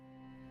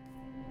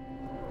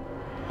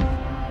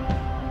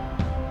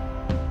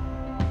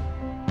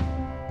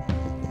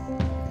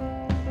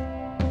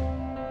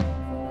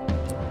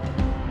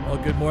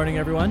Well, good morning,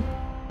 everyone.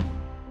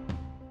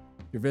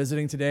 If you're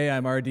visiting today,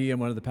 I'm RD. I'm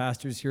one of the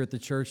pastors here at the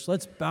church.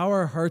 Let's bow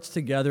our hearts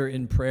together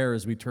in prayer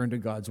as we turn to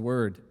God's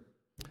word.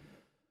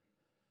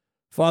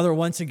 Father,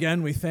 once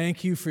again, we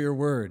thank you for your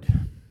word.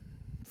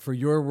 For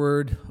your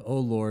word, O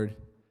Lord,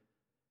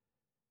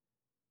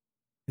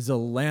 is a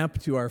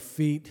lamp to our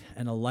feet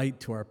and a light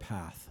to our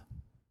path.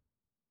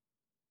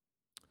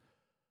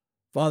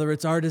 Father,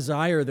 it's our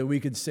desire that we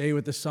could say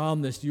with the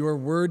psalmist, your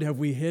word have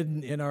we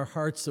hidden in our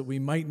hearts that we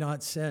might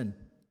not sin.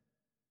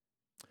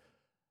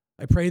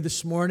 I pray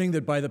this morning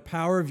that by the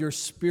power of your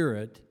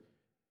Spirit,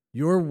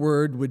 your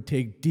word would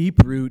take deep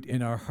root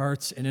in our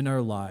hearts and in our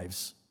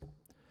lives,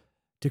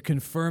 to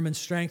confirm and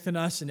strengthen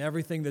us in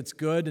everything that's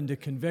good and to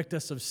convict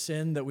us of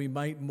sin that we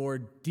might more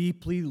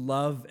deeply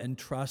love and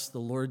trust the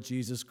Lord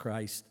Jesus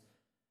Christ,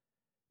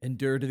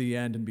 endure to the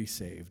end and be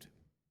saved.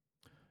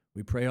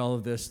 We pray all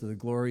of this to the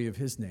glory of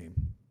his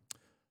name.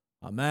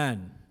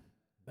 Amen.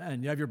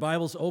 Amen. You have your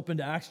Bibles open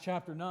to Acts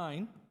chapter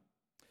 9.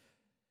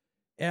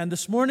 And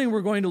this morning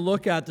we're going to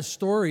look at the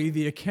story,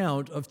 the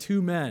account of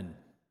two men.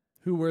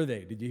 Who were they?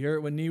 Did you hear it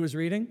when Nee was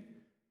reading?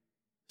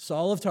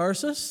 Saul of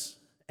Tarsus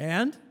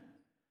and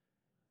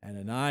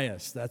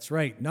Ananias. That's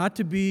right. Not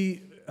to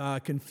be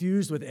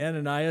confused with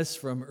Ananias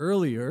from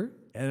earlier,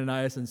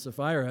 Ananias and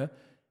Sapphira.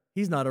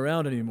 He's not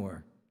around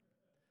anymore.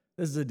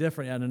 This is a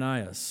different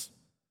Ananias.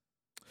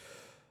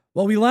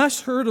 Well, we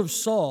last heard of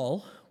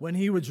Saul when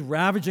he was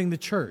ravaging the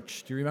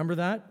church. Do you remember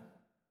that?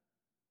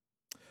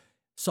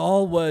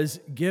 Saul was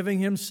giving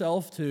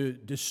himself to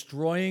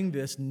destroying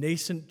this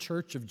nascent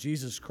church of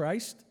Jesus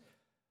Christ,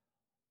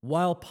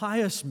 while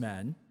pious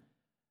men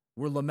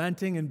were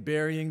lamenting and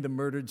burying the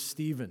murdered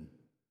Stephen.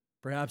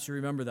 Perhaps you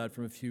remember that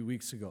from a few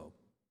weeks ago.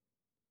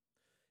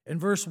 In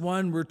verse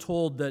 1, we're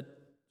told that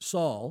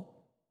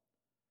Saul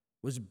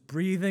was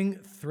breathing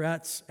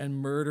threats and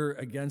murder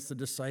against the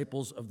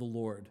disciples of the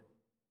Lord.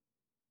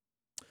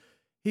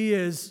 He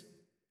is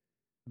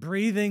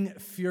breathing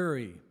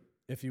fury,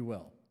 if you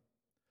will.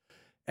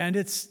 And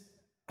it's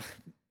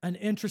an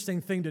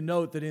interesting thing to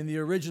note that in the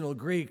original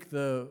Greek,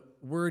 the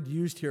word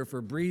used here for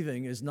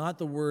breathing is not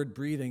the word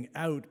breathing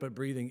out, but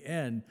breathing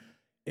in.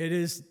 It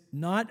is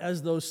not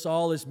as though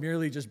Saul is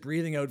merely just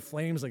breathing out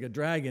flames like a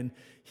dragon.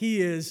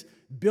 He is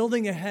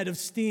building a head of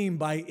steam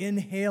by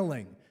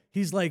inhaling.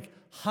 He's like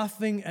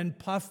huffing and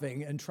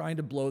puffing and trying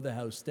to blow the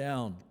house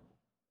down.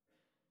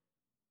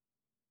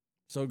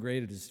 So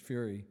great is his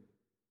fury.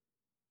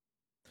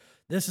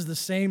 This is the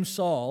same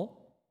Saul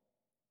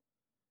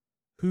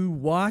who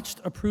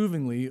watched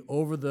approvingly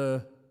over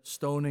the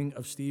stoning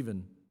of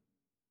Stephen.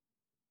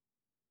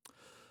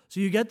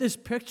 So you get this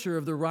picture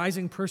of the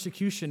rising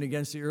persecution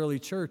against the early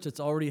church that's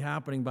already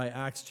happening by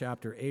Acts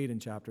chapter 8 and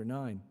chapter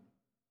 9.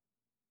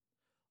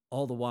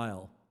 All the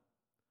while,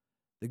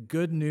 the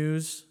good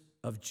news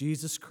of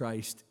Jesus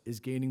Christ is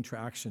gaining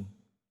traction,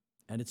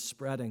 and it's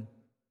spreading.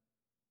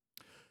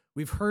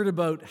 We've heard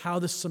about how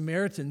the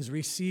Samaritans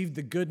received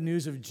the good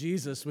news of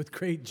Jesus with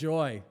great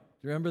joy.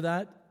 Do you remember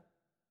that?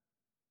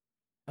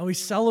 And we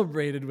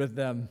celebrated with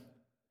them.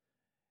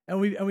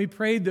 And we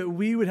prayed that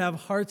we would have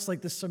hearts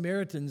like the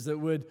Samaritans that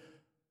would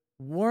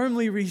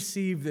warmly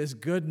receive this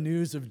good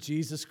news of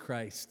Jesus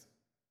Christ.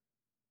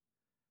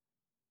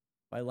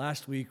 By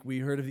last week, we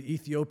heard of the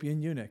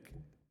Ethiopian eunuch,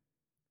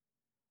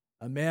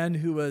 a man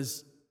who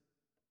was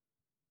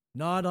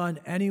not on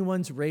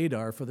anyone's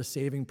radar for the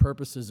saving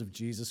purposes of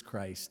Jesus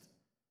Christ.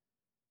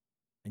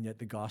 And yet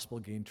the gospel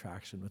gained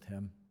traction with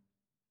him.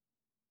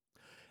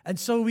 And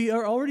so we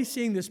are already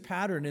seeing this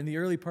pattern in the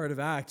early part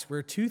of Acts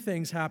where two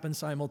things happen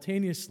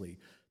simultaneously.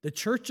 The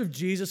church of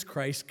Jesus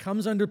Christ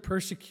comes under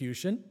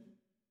persecution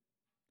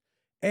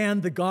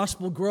and the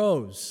gospel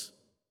grows.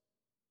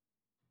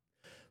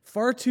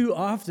 Far too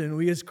often,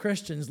 we as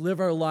Christians live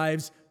our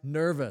lives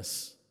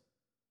nervous,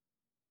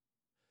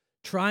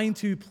 trying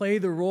to play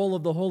the role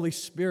of the Holy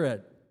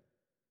Spirit,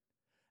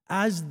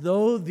 as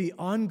though the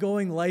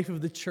ongoing life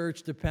of the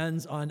church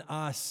depends on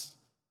us,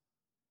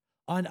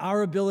 on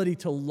our ability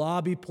to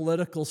lobby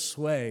political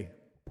sway,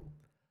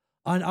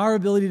 on our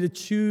ability to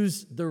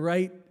choose the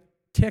right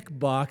tick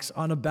box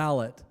on a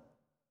ballot.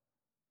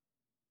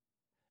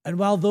 And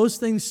while those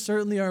things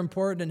certainly are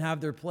important and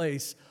have their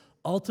place,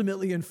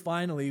 ultimately and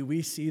finally,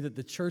 we see that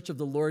the church of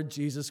the Lord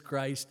Jesus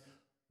Christ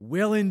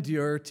will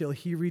endure till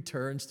he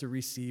returns to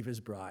receive his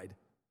bride.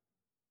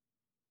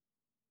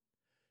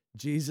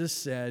 Jesus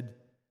said,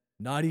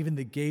 not even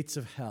the gates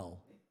of hell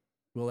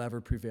will ever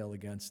prevail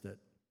against it.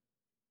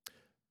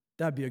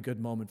 That'd be a good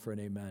moment for an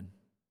amen.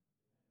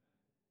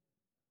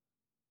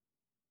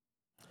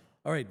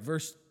 All right,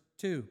 verse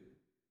 2.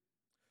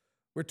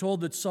 We're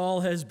told that Saul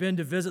has been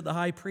to visit the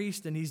high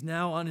priest, and he's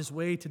now on his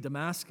way to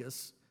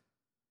Damascus.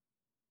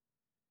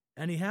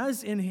 And he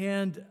has in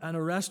hand an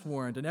arrest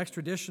warrant, an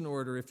extradition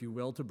order, if you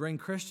will, to bring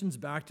Christians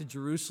back to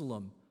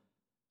Jerusalem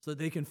so that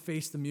they can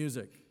face the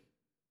music.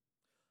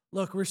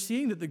 Look, we're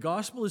seeing that the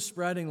gospel is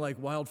spreading like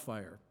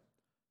wildfire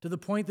to the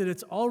point that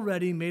it's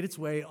already made its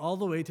way all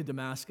the way to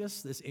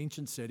Damascus, this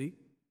ancient city.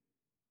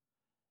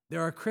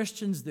 There are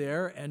Christians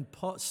there, and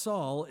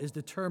Saul is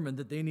determined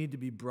that they need to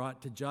be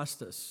brought to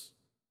justice.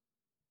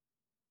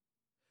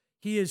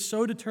 He is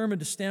so determined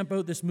to stamp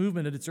out this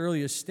movement at its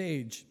earliest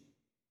stage.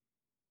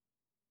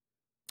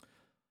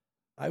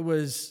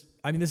 This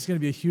is going to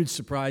be a huge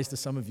surprise to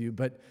some of you,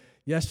 but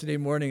yesterday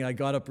morning I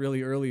got up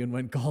really early and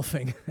went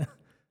golfing.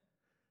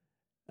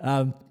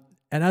 And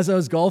as I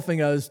was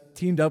golfing, I was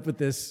teamed up with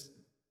this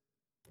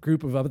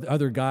group of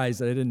other guys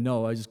that I didn't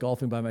know. I was just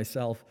golfing by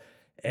myself.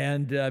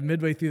 And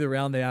midway through the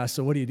round, they asked,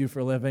 "So what do you do for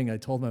a living?" I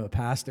told them I'm a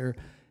pastor.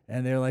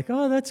 And they were like,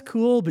 "Oh, that's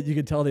cool." But you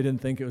could tell they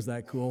didn't think it was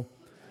that cool.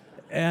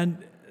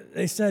 And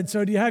they said,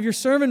 "So do you have your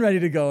sermon ready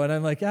to go?" And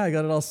I'm like, "Yeah, I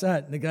got it all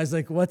set." And the guy's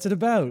like, "What's it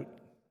about?"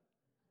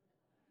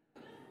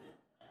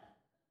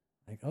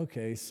 Like,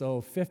 okay, so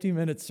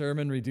 50-minute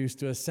sermon reduced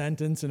to a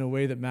sentence in a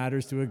way that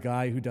matters to a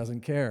guy who doesn't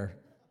care.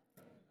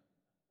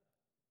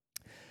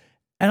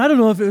 And I don't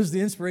know if it was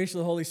the inspiration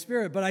of the Holy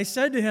Spirit, but I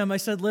said to him,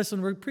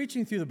 "Listen, we're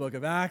preaching through the book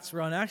of Acts.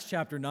 We're on Acts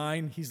chapter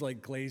 9. He's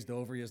like glazed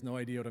over. He has no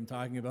idea what I'm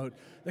talking about.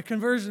 The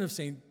conversion of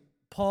St.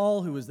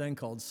 Paul, who was then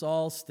called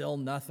Saul, still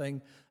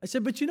nothing. I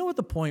said, "But you know what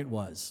the point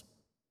was?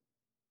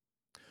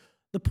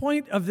 The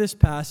point of this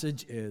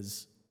passage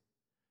is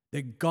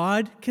that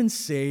God can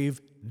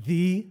save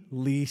the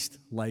least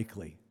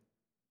likely.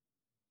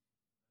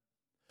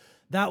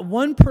 That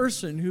one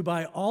person who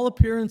by all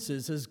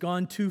appearances has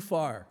gone too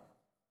far.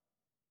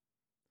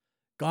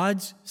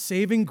 God's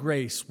saving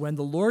grace, when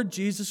the Lord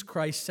Jesus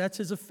Christ sets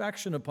his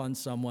affection upon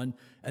someone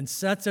and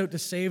sets out to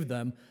save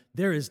them,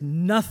 there is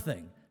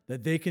nothing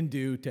that they can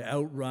do to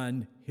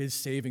outrun his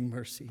saving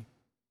mercy."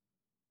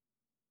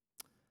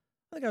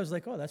 I think I was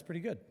like, "Oh, that's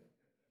pretty good."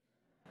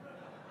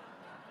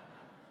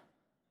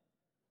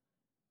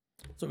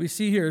 So what we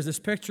see here is this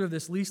picture of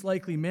this least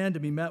likely man to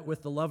be met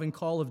with the loving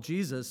call of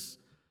Jesus.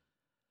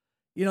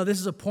 You know, this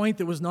is a point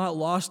that was not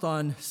lost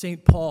on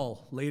St.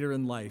 Paul later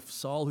in life,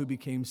 Saul who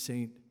became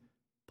St.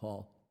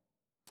 Paul.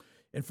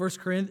 In 1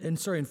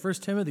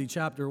 Timothy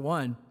chapter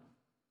 1,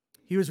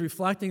 he was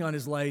reflecting on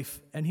his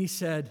life, and he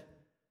said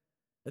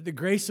that the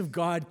grace of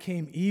God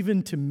came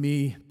even to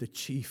me, the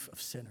chief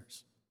of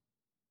sinners.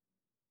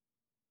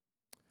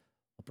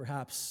 Well,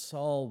 perhaps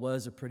Saul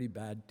was a pretty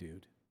bad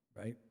dude,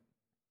 right?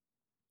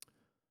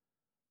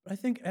 But I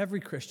think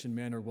every Christian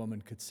man or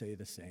woman could say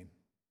the same.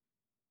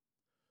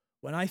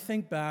 When I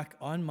think back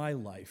on my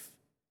life,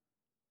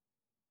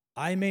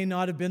 I may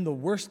not have been the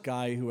worst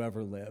guy who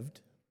ever lived,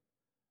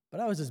 but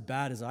I was as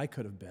bad as I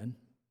could have been.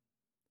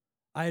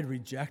 I had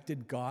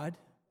rejected God.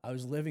 I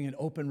was living in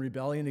open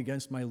rebellion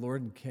against my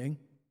Lord and King.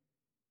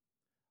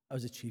 I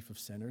was a chief of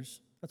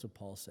sinners. That's what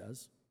Paul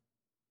says.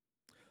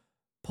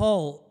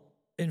 Paul,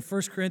 in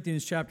 1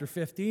 Corinthians chapter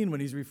 15,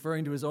 when he's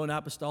referring to his own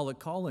apostolic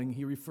calling,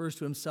 he refers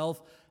to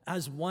himself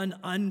as one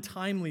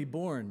untimely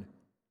born.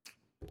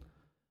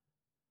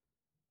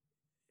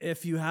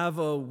 If you have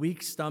a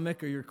weak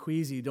stomach or you're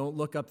queasy, don't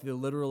look up the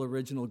literal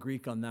original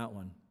Greek on that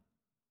one.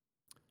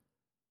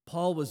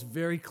 Paul was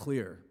very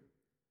clear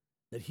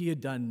that he had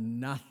done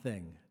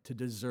nothing to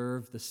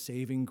deserve the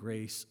saving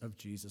grace of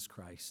Jesus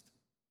Christ.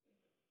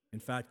 In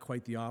fact,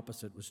 quite the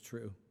opposite was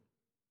true.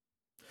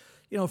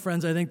 You know,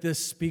 friends, I think this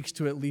speaks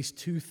to at least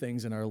two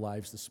things in our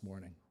lives this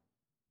morning.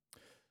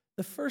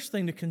 The first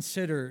thing to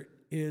consider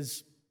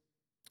is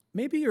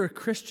maybe you're a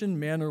Christian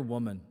man or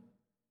woman,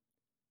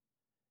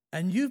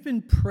 and you've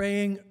been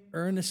praying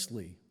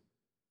earnestly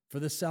for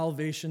the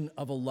salvation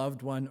of a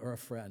loved one or a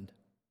friend.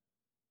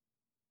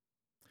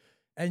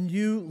 And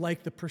you,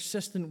 like the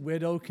persistent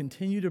widow,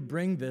 continue to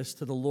bring this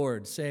to the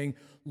Lord, saying,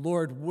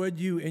 "Lord, would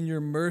you in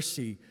your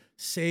mercy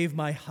save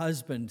my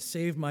husband,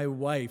 save my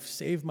wife,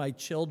 save my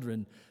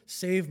children,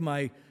 save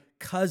my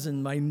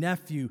cousin, my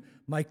nephew,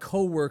 my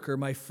coworker,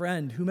 my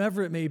friend,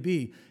 whomever it may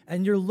be."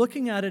 And you're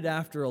looking at it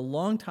after a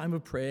long time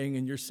of praying,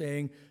 and you're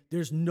saying,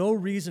 "There's no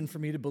reason for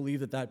me to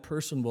believe that that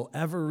person will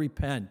ever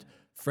repent."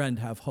 Friend,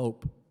 have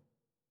hope.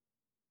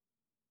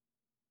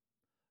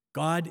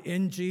 God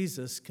in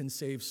Jesus can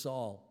save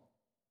Saul.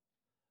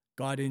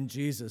 God in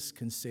Jesus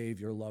can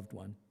save your loved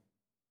one.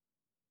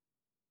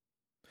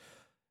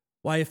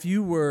 Why, if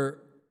you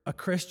were a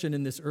Christian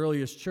in this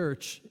earliest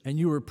church and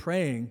you were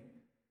praying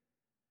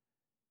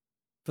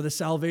for the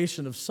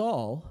salvation of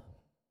Saul,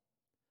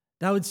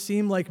 that would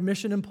seem like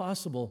mission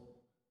impossible.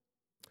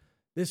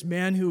 This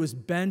man who was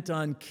bent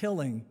on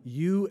killing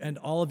you and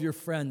all of your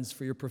friends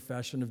for your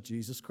profession of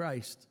Jesus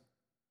Christ.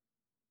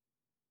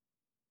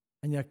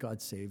 And yet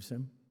God saves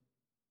him.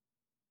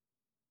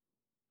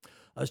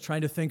 I was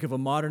trying to think of a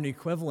modern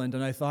equivalent,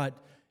 and I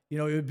thought,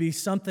 it would be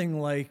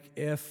something like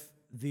if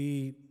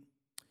the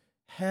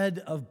head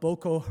of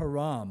Boko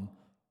Haram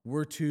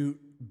were to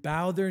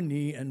bow their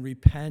knee and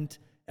repent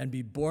and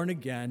be born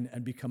again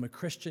and become a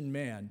Christian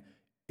man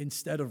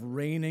instead of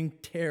raining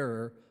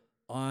terror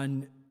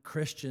on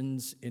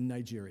Christians in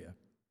Nigeria.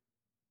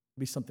 It would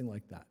be something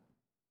like that.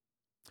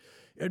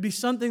 It would be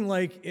something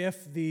like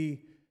if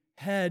the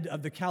head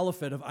of the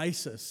caliphate of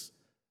ISIS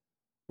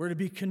were to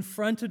be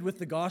confronted with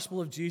the gospel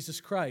of Jesus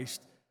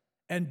Christ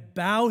and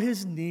bow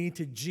his knee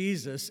to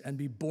Jesus and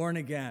be born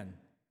again.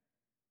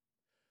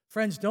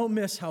 Friends, don't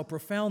miss how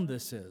profound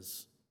this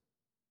is.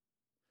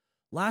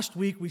 Last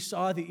week, we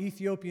saw the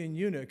Ethiopian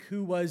eunuch,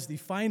 who was the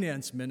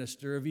finance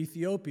minister of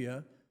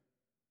Ethiopia,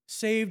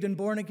 saved and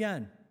born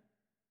again.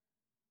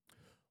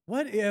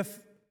 What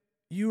if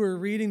you were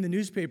reading the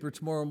newspaper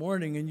tomorrow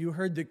morning and you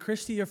heard that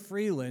Chrystia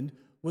Freeland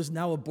was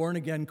now a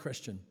born-again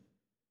Christian,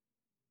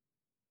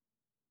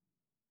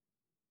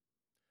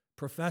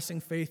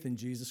 professing faith in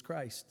Jesus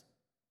Christ?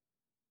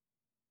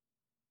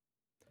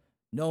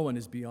 No one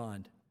is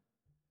beyond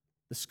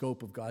the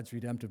scope of God's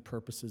redemptive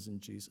purposes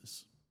in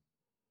Jesus.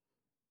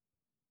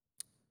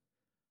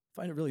 I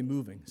find it really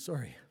moving,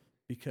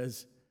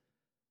 because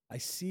I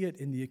see it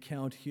in the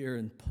account here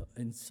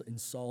in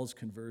Saul's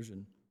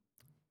conversion.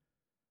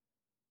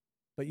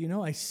 But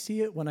I see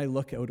it when I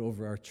look out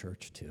over our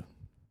church too.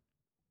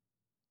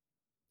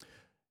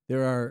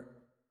 There are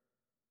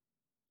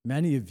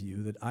many of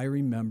you that I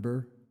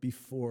remember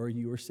before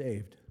you were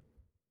saved.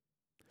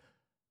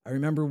 I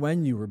remember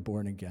when you were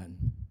born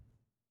again.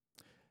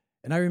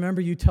 And I remember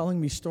you telling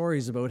me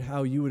stories about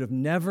how you would have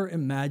never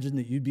imagined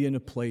that you'd be in a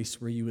place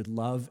where you would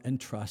love and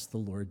trust the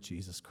Lord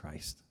Jesus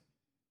Christ.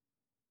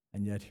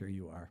 And yet here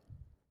you are.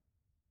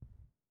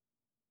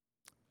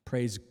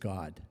 Praise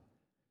God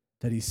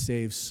that he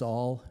saves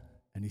Saul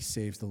and he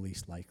saves the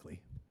least likely.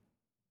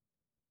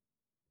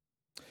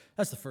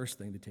 That's the first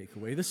thing to take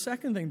away. The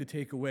second thing to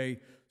take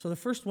away, so the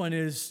first one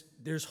is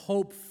there's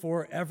hope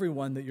for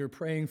everyone that you're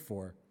praying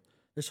for.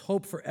 There's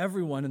hope for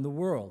everyone in the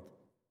world.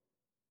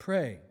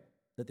 Pray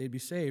that they'd be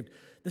saved.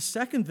 The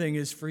second thing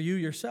is for you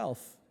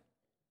yourself.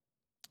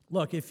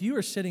 Look, if you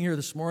are sitting here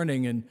this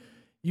morning and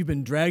you've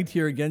been dragged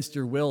here against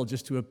your will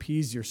just to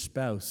appease your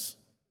spouse,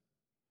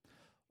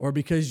 or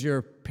because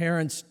your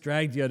parents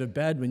dragged you out of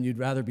bed when you'd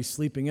rather be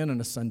sleeping in on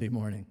a Sunday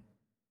morning,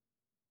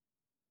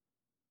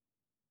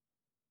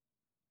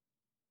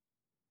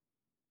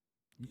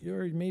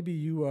 or maybe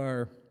you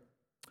are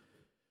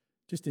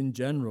just in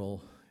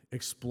general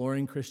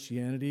exploring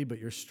Christianity, but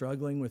you're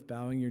struggling with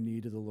bowing your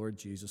knee to the Lord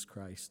Jesus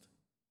Christ.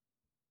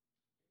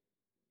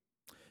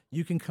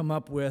 You can come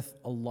up with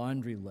a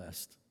laundry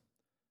list,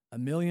 a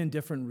million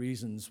different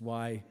reasons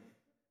why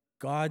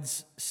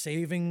God's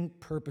saving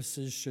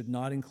purposes should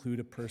not include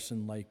a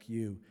person like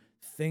you.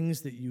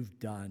 Things that you've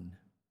done.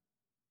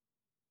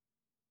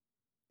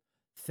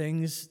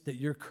 Things that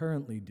you're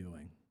currently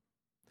doing.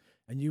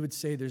 And you would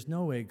say, there's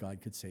no way God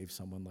could save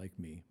someone like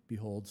me.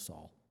 Behold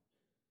Saul.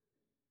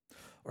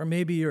 Or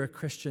maybe you're a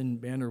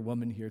Christian man or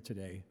woman here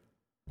today,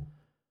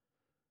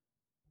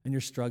 and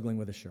you're struggling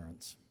with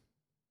assurance.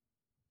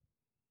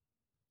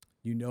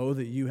 You know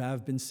that you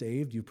have been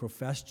saved. You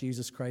profess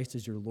Jesus Christ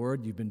as your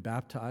Lord. You've been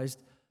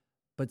baptized.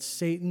 But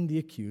Satan, the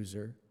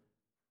accuser,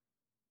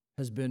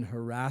 has been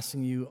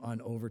harassing you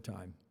on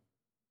overtime.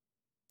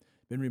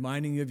 Been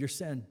reminding you of your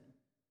sin.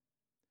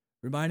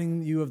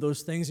 Reminding you of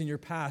those things in your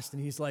past.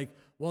 And he's like,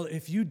 well,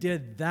 if you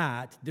did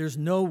that, there's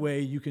no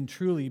way you can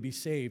truly be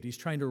saved. He's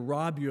trying to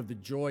rob you of the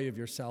joy of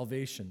your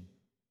salvation.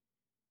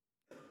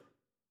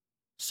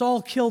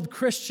 Saul killed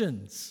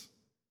Christians.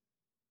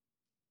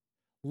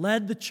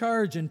 Led the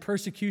charge in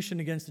persecution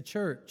against the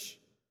church.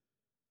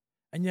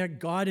 And yet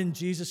God in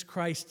Jesus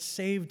Christ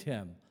saved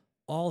him,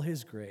 all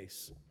his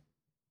grace.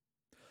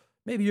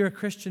 Maybe you're a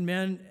Christian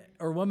man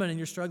or woman and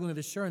you're struggling with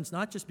assurance,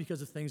 not just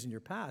because of things in your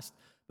past,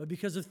 but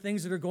because of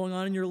things that are going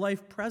on in your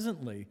life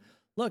presently.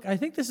 Look, I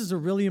think this is a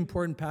really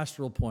important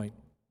pastoral point.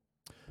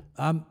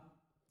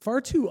 Far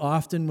too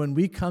often when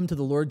we come to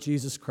the Lord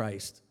Jesus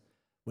Christ,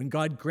 when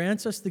God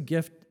grants us the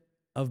gift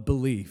of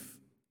belief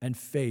and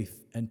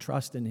faith and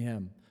trust in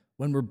him,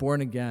 when we're born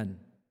again,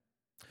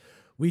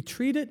 we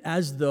treat it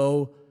as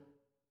though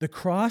the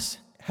cross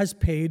has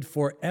paid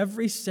for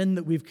every sin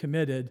that we've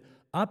committed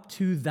up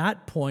to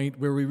that point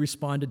where we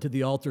responded to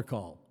the altar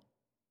call.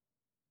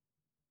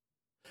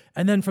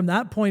 And then from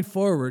that point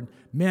forward,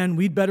 man,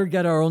 we'd better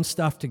get our own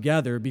stuff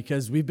together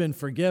because we've been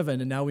forgiven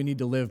and now we need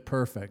to live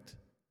perfect.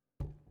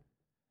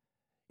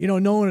 No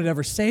one would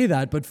ever say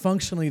that, but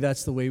functionally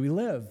that's the way we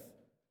live.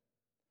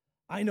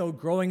 I know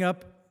growing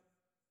up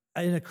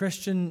in a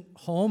Christian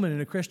home and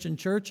in a Christian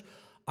church,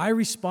 I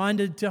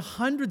responded to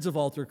hundreds of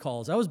altar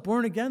calls. I was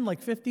born again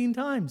like 15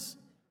 times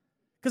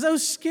because I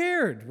was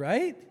scared,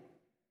 right?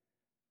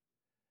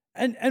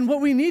 And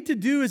what we need to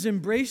do is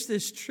embrace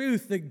this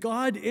truth that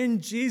God in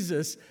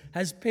Jesus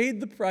has paid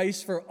the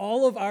price for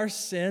all of our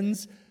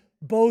sins,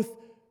 both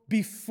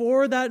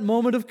before that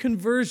moment of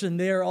conversion,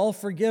 they are all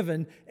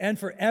forgiven, and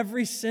for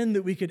every sin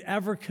that we could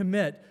ever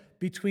commit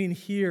between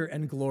here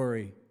and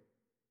glory.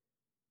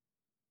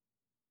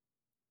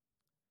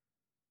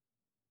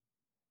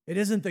 It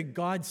isn't that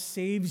God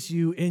saves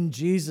you in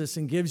Jesus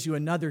and gives you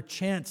another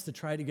chance to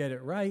try to get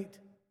it right.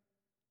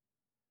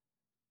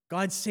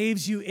 God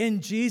saves you in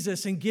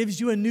Jesus and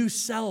gives you a new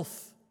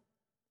self,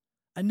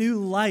 a new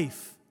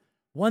life,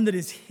 one that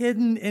is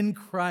hidden in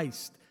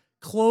Christ,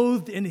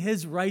 clothed in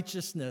his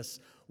righteousness.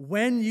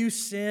 When you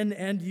sin,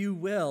 and you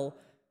will,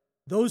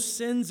 those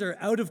sins are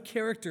out of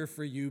character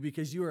for you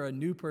because you are a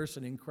new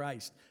person in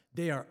Christ.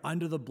 They are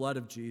under the blood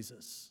of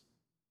Jesus.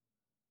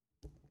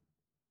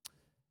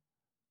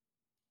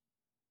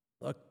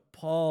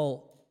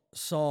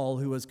 Saul,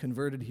 who was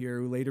converted here,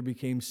 who later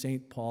became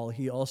St. Paul,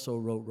 he also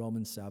wrote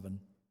Romans 7.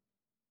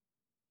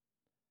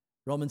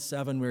 Romans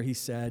 7, where he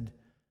said,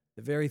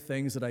 the very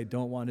things that I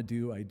don't want to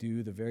do, I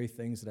do. The very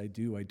things that I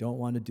do, I don't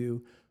want to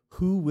do.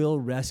 Who will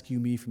rescue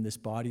me from this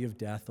body of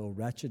death, O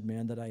wretched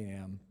man that I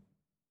am?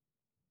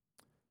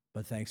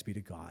 But thanks be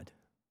to God,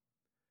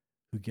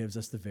 who gives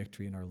us the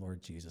victory in our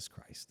Lord Jesus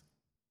Christ.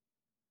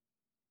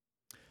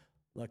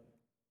 Look,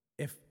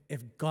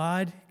 if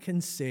God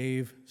can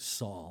save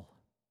Saul,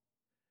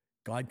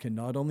 God can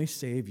not only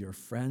save your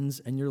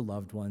friends and your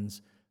loved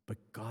ones, but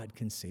God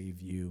can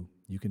save you.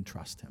 You can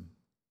trust him.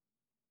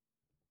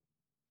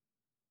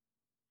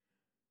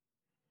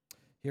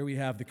 Here we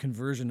have the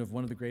conversion of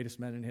one of the greatest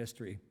men in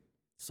history,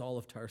 Saul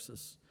of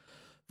Tarsus.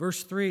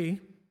 Verse 3,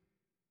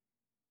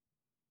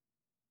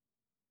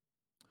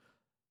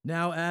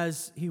 now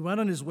as he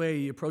went on his way,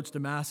 he approached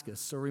Damascus.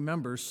 So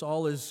remember,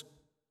 Saul is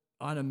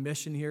on a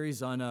mission here.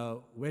 He's on a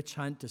witch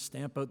hunt to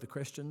stamp out the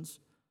Christians.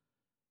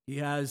 He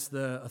has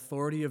the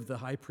authority of the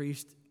high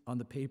priest on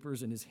the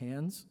papers in his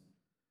hands.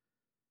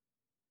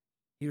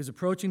 He was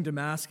approaching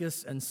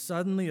Damascus, and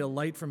suddenly a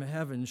light from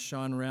heaven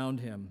shone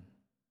around him.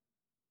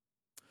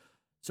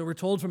 So we're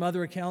told from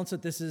other accounts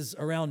that this is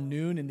around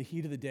noon in the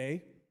heat of the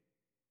day.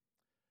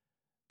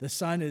 The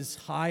sun is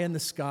high in the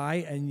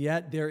sky, and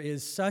yet there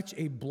is such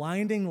a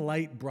blinding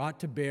light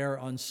brought to bear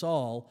on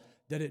Saul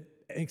that it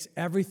makes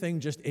everything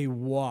just a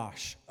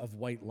wash of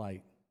white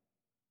light.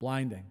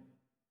 Blinding.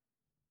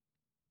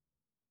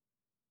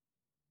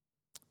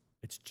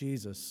 It's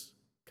Jesus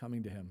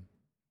coming to him.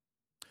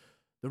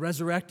 The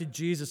resurrected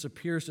Jesus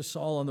appears to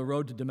Saul on the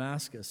road to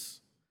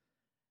Damascus.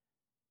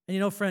 And you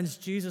know, friends,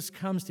 Jesus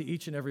comes to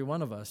each and every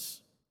one of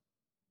us,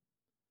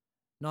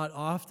 not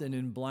often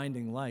in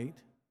blinding light,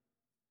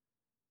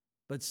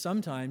 but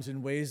sometimes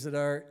in ways that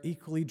are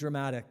equally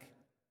dramatic.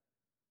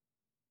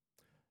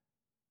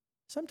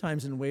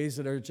 Sometimes in ways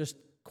that are just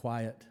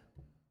quiet,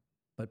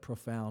 but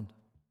profound.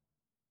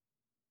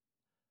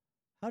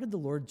 How did the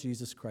Lord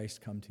Jesus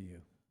Christ come to you?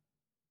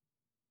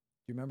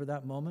 Do you remember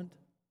that moment? Do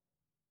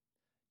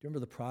you remember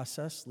the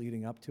process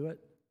leading up to it?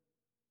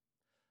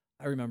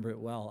 I remember it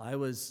well. I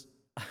was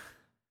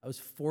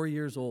 4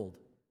 years old.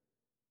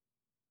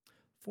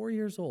 4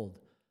 years old.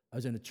 I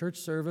was in a church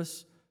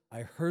service.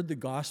 I heard the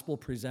gospel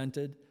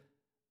presented.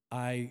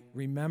 I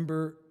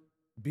remember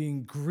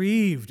being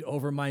grieved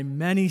over my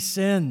many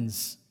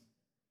sins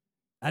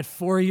at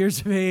 4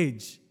 years of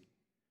age.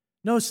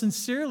 No,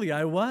 sincerely,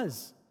 I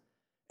was.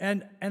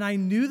 And I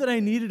knew that I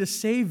needed a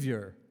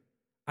Savior.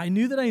 I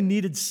knew that I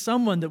needed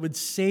someone that would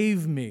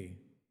save me.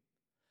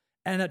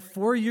 And at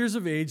 4 years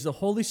of age, the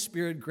Holy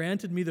Spirit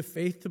granted me the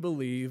faith to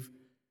believe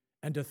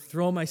and to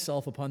throw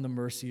myself upon the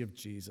mercy of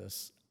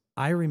Jesus.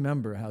 I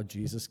remember how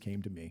Jesus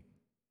came to me.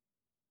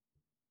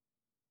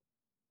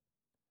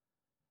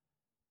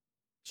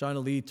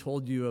 Shauna Lee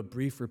told you a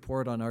brief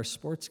report on our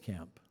sports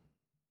camp.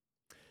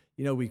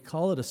 You know, we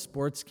call it a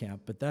sports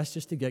camp, but that's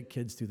just to get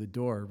kids through the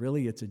door.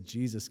 Really, it's a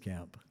Jesus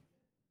camp.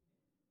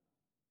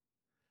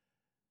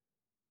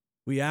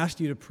 We asked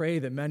you to pray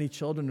that many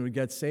children would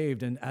get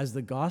saved, and as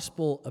the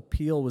gospel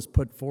appeal was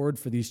put forward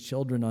for these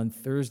children on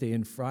Thursday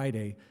and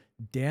Friday,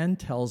 Dan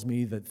tells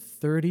me that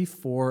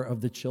 34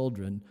 of the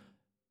children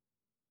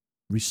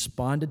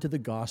responded to the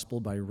gospel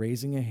by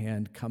raising a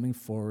hand, coming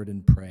forward,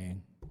 and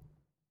praying.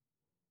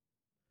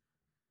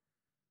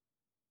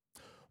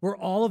 Were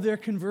all of their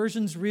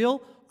conversions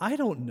real? I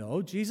don't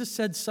know. Jesus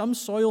said some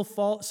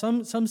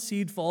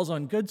seed falls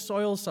on good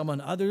soil, some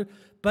on other,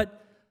 but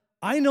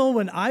I know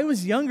when I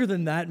was younger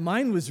than that,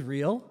 mine was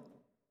real.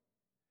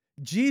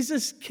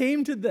 Jesus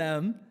came to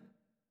them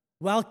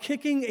while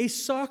kicking a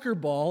soccer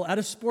ball at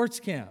a sports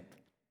camp.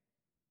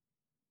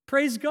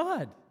 Praise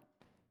God.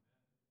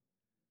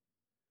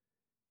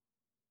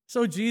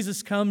 So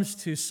Jesus comes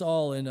to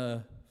Saul in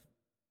a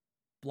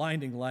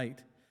blinding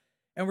light.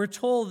 And we're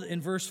told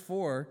in verse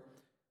 4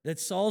 that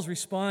Saul's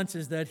response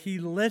is that he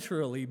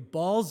literally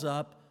balls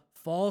up,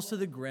 falls to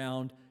the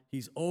ground,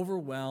 he's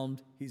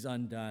overwhelmed, he's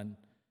undone.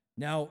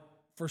 Now,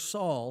 for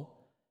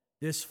Saul,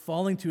 this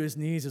falling to his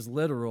knees is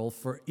literal.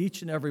 For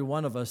each and every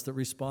one of us that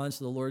responds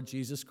to the Lord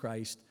Jesus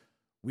Christ,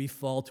 we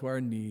fall to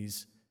our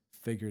knees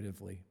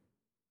figuratively.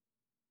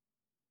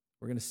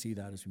 We're going to see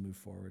that as we move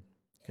forward.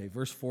 Okay,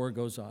 verse 4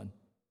 goes on.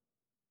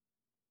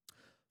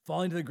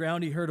 Falling to the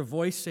ground, he heard a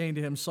voice saying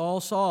to him,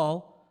 Saul,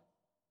 Saul,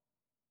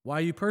 why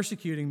are you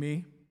persecuting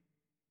me?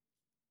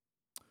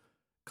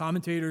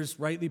 Commentators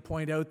rightly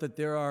point out that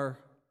there are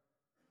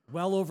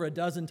well over a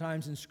dozen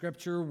times in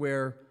Scripture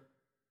where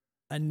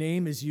a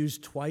name is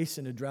used twice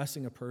in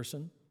addressing a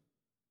person.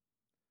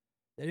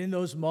 That in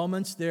those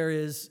moments there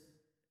is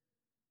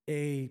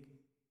a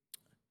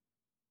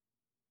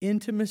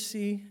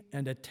intimacy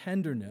and a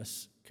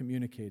tenderness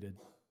communicated.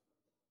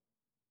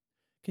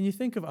 Can you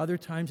think of other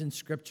times in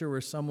Scripture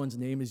where someone's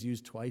name is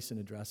used twice in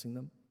addressing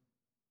them?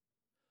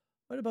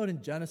 What about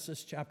in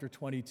Genesis chapter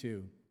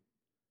 22,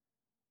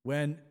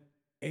 when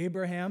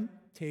Abraham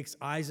takes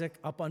Isaac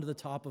up onto the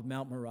top of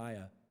Mount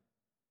Moriah,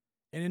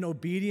 And in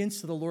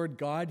obedience to the Lord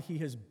God, he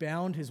has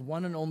bound his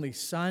one and only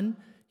son.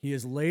 He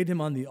has laid him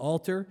on the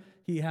altar.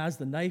 He has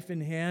the knife in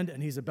hand,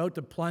 and he's about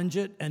to plunge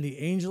it. And the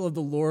angel of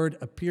the Lord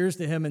appears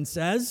to him and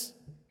says,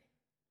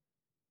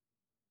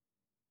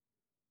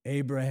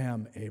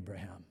 Abraham,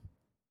 Abraham.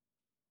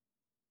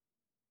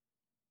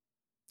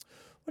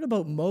 What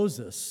about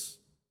Moses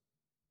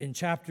in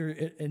chapter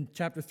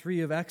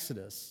 3 of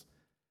Exodus,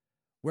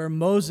 where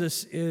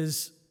Moses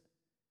is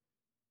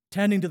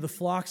tending to the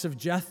flocks of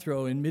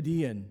Jethro in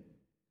Midian?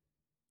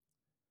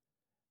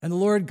 And the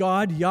Lord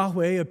God,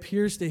 Yahweh,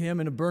 appears to him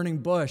in a burning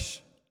bush.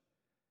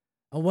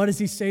 And what does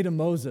he say to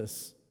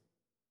Moses?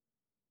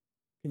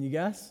 Can you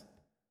guess?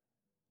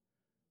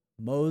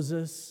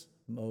 Moses,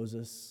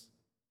 Moses,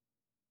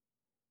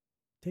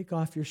 take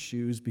off your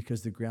shoes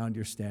because the ground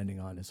you're standing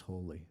on is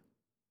holy.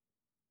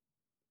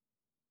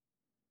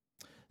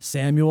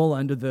 Samuel,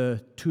 under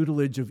the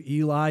tutelage of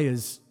Eli,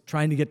 is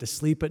trying to get to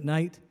sleep at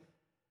night.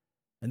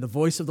 And the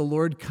voice of the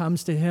Lord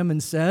comes to him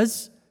and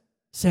says,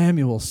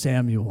 Samuel,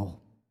 Samuel.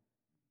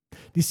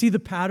 Do you see the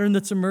pattern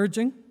that's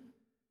emerging?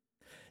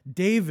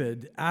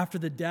 David, after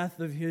the death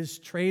of his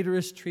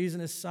traitorous,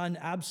 treasonous son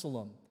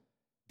Absalom,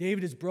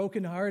 David is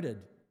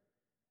brokenhearted.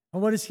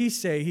 And what does he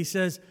say? He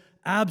says,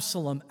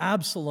 Absalom,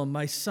 Absalom,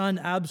 my son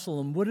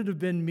Absalom, would it have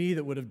been me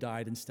that would have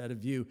died instead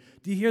of you?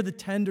 Do you hear the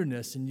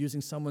tenderness in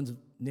using someone's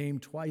name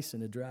twice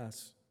in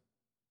address?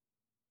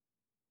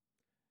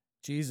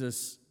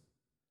 Jesus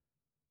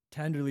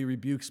tenderly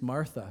rebukes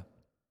Martha.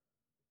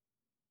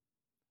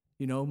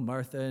 You know,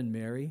 Martha and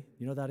Mary,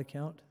 you know that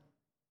account?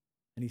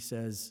 And he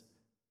says,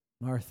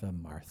 Martha,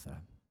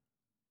 Martha,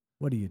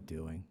 what are you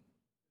doing?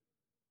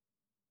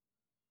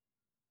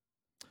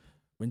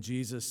 When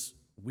Jesus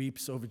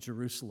weeps over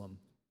Jerusalem,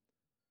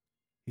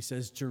 he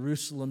says,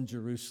 Jerusalem,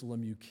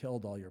 Jerusalem, you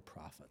killed all your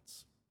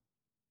prophets.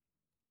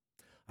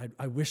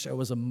 I wish I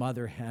was a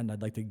mother hen.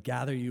 I'd like to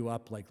gather you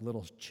up like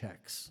little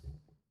chicks.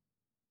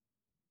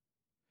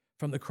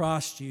 From the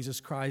cross, Jesus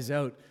cries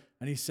out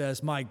and he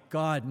says, my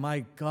God,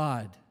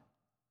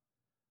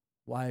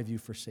 why have you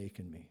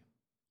forsaken me?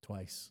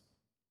 Twice.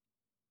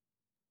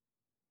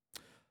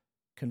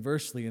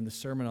 Conversely, in the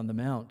Sermon on the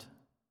Mount,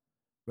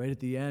 right at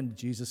the end,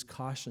 Jesus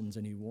cautions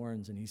and he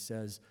warns and he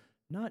says,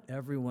 not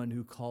everyone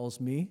who calls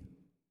me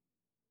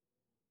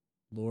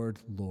Lord,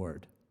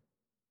 Lord.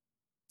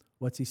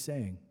 What's he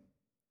saying?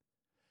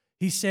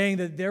 He's saying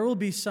that there will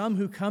be some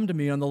who come to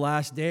me on the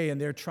last day and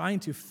they're trying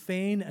to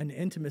feign an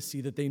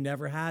intimacy that they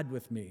never had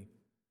with me.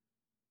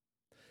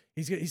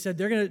 He said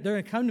they're going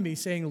to come to me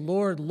saying,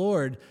 Lord,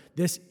 Lord,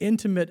 this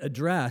intimate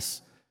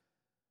address.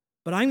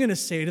 But I'm going to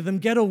say to them,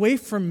 get away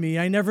from me,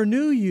 I never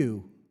knew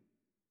you.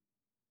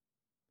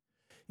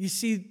 You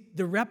see,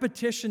 the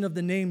repetition of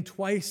the name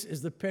twice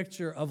is the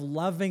picture of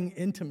loving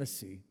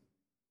intimacy.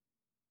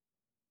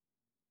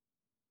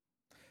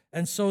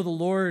 And so the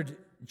Lord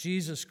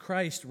Jesus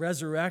Christ,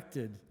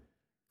 resurrected,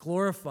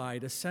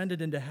 glorified,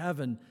 ascended into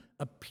heaven,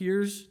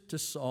 appears to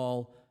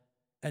Saul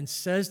and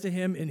says to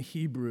him in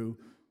Hebrew,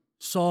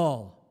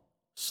 Saul,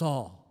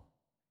 Saul.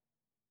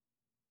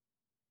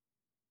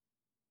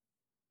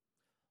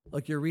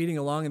 Look, you're reading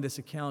along in this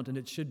account, and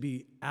it should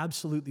be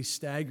absolutely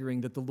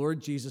staggering that the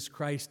Lord Jesus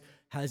Christ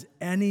has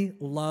any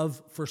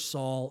love for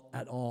Saul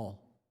at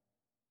all.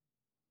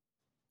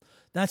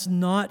 That's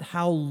not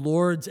how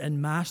lords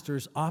and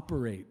masters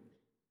operate.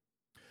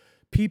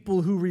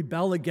 People who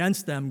rebel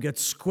against them get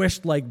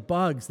squished like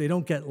bugs. They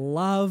don't get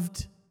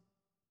loved.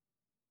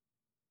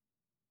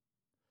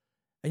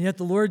 And yet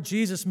the Lord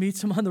Jesus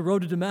meets him on the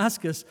road to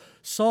Damascus.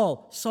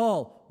 Saul,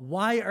 Saul,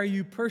 why are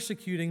you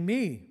persecuting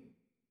me?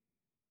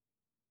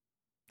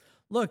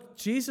 Look,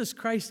 Jesus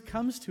Christ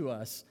comes to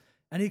us,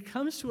 and he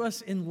comes to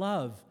us in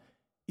love,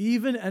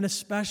 even and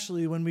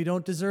especially when we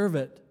don't deserve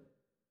it.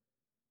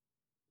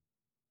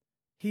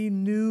 He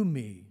knew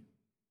me,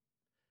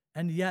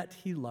 and yet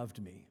he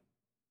loved me.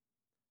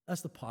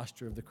 That's the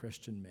posture of the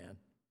Christian man.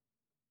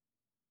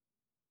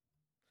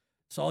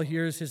 Saul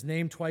hears his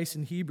name twice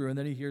in Hebrew, and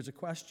then he hears a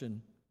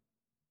question.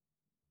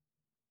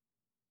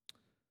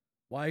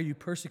 Why are you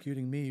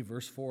persecuting me?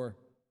 Verse 4.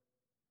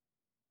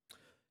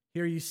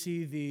 Here you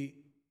see the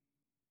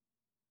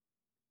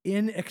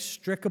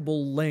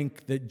inextricable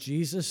link that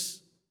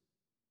Jesus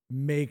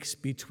makes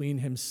between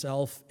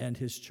himself and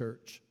his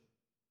church.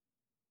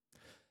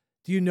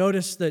 Do you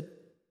notice that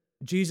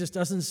Jesus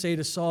doesn't say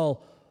to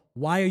Saul,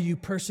 why are you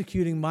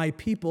persecuting my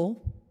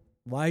people?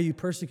 Why are you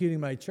persecuting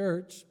my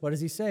church? What does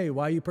he say?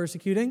 Why are you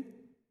persecuting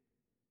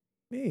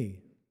me?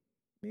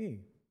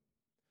 Me.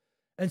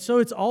 And so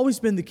it's always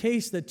been the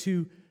case that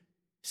to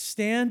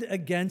stand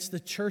against the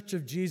church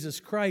of Jesus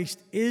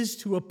Christ is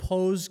to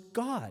oppose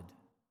God.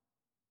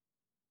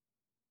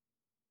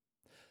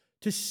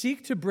 To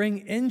seek to bring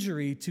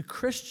injury to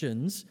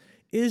Christians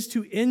is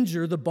to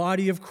injure the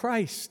body of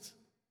Christ.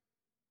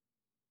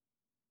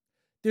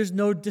 There's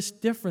no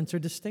difference or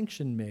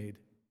distinction made.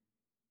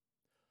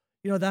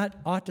 You know, that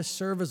ought to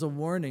serve as a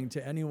warning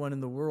to anyone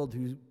in the world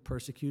who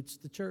persecutes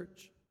the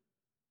church.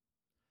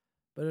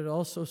 But it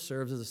also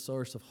serves as a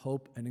source of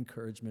hope and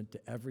encouragement to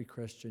every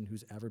Christian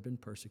who's ever been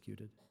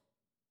persecuted.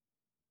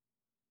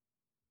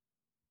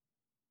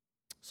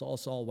 Saul,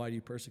 Saul, why do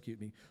you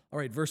persecute me? All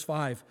right, verse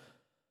 5.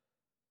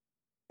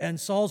 And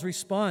Saul's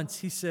response,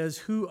 he says,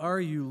 who are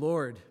you,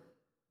 Lord?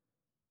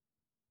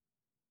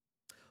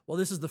 Well,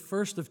 this is the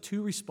first of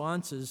two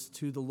responses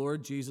to the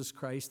Lord Jesus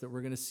Christ that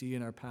we're going to see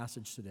in our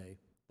passage today.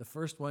 The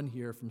first one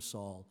here from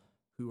Saul,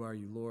 who are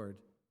you, Lord?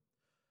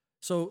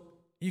 So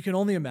you can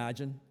only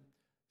imagine,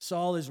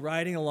 Saul is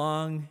riding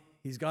along,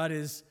 he's got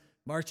his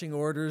marching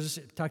orders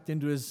tucked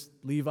into his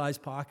Levi's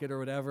pocket or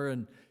whatever,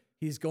 and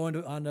he's going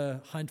on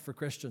a hunt for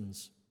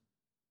Christians.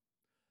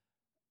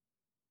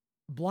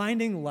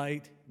 Blinding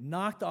light,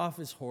 knocked off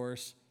his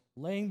horse,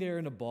 laying there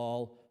in a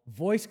ball,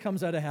 voice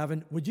comes out of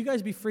heaven. Would you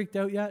guys be freaked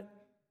out yet?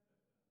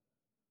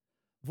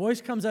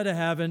 Voice comes out of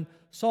heaven,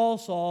 Saul,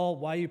 Saul,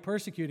 why are you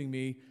persecuting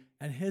me?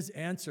 And his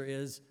answer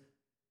is,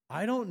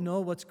 I don't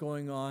know what's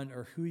going on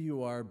or who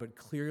you are, but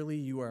clearly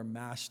you are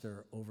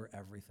master over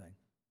everything.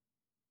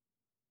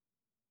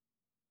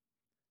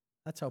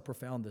 That's how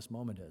profound this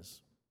moment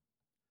is.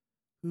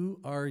 Who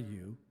are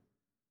you,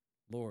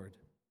 Lord?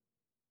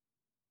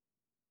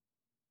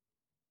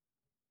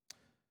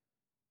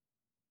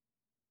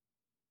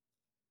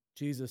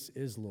 Jesus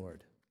is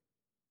Lord.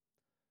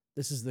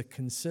 This is the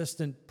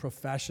consistent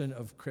profession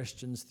of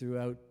Christians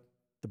throughout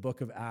the book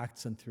of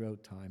Acts and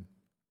throughout time.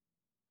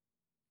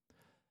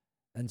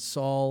 And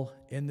Saul,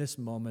 in this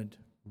moment,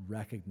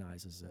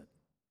 recognizes it.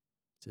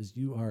 He says,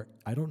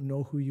 I don't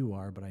know who you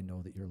are, but I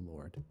know that you're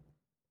Lord.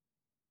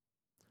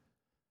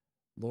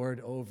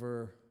 Lord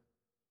over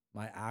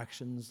my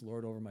actions,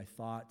 Lord over my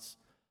thoughts,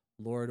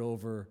 Lord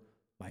over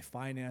my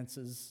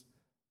finances,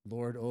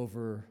 Lord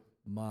over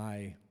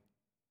my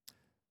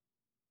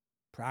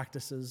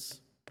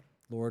practices,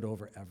 Lord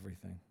over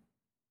everything.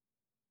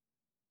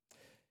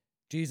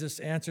 Jesus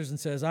answers and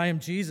says, I am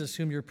Jesus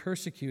whom you're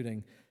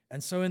persecuting.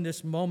 And so in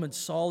this moment,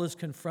 Saul is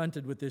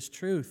confronted with this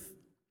truth.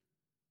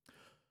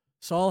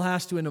 Saul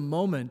has to, in a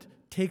moment,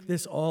 take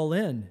this all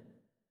in.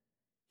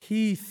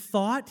 He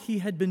thought he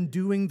had been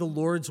doing the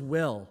Lord's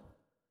will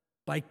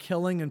by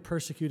killing and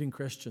persecuting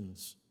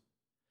Christians.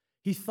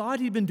 He thought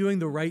he'd been doing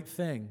the right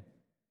thing.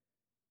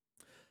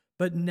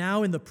 But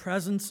now, in the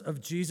presence of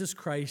Jesus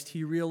Christ,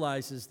 he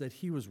realizes that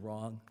he was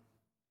wrong.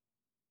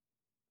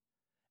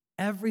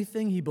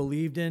 Everything he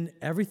believed in,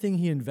 everything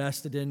he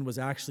invested in was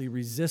actually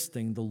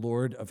resisting the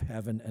Lord of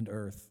heaven and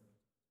earth.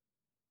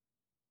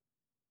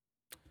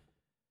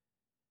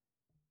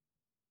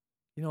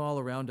 You know, all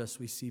around us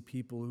we see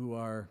people who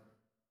are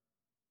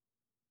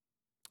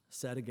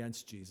set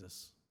against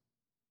Jesus.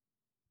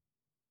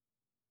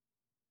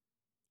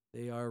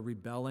 They are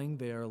rebelling.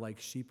 They are like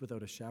sheep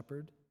without a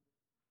shepherd.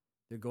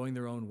 They're going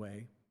their own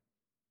way.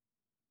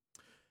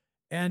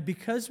 And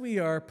because we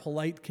are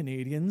polite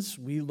Canadians,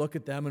 we look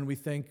at them and we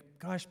think,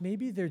 gosh,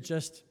 maybe they're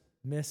just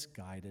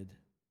misguided.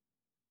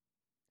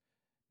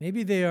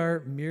 Maybe they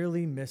are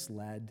merely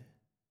misled.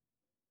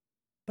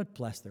 But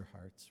bless their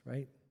hearts,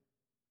 right?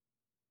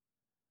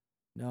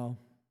 No.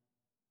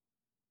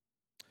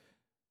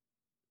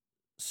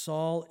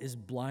 Saul is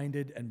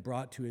blinded and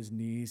brought to his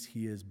knees.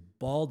 He is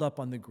balled up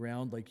on the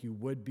ground like you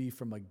would be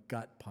from a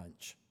gut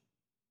punch.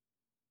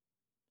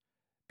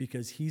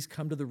 Because he's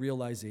come to the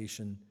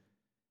realization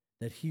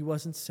that he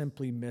wasn't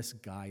simply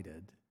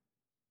misguided.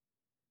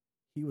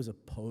 He was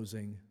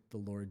opposing the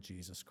Lord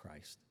Jesus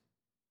Christ,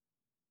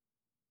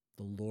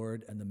 the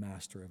Lord and the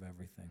master of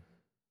everything.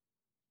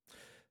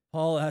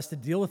 Paul has to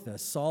deal with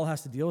this. Saul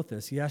has to deal with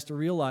this. He has to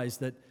realize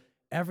that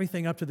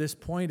everything up to this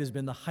point has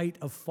been the height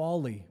of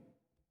folly.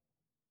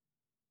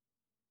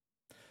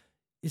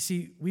 You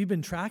see, we've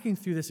been tracking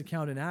through this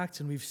account in Acts,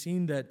 and we've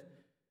seen that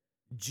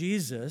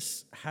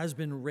Jesus has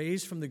been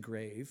raised from the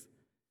grave.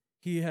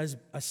 He has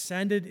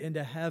ascended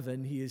into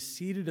heaven. He is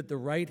seated at the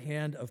right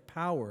hand of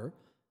power.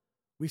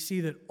 We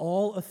see that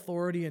all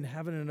authority in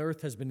heaven and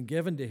earth has been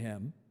given to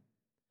him.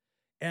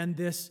 And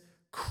this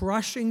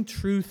crushing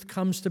truth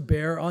comes to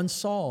bear on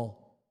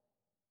Saul.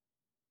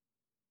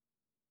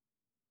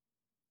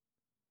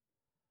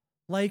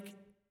 Like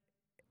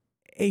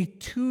a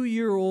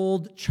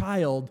 2-year-old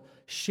child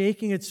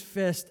shaking its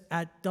fist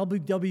at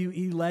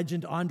WWE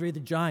legend Andre the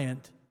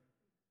Giant,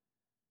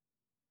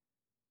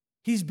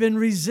 he's been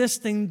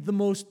resisting the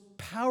most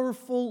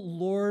powerful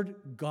Lord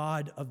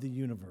God of the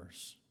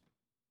universe.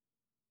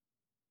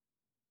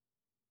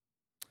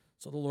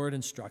 So the Lord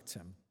instructs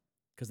him,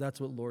 because that's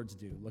what lords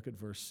do. Look at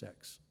verse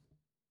 6.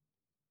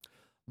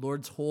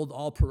 Lords hold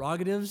all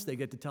prerogatives. They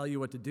get to tell you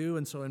what to do.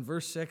 And so in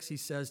verse 6, he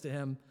says to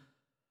him,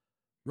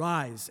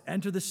 rise,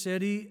 enter the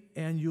city,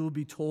 and you will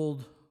be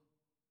told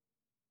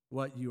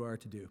what you are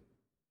to do.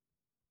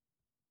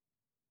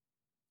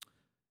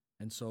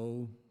 And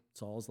so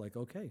Saul's like,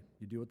 okay,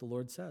 you do what the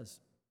Lord says.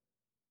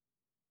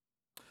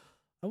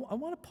 I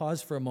want to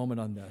pause for a moment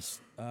on this.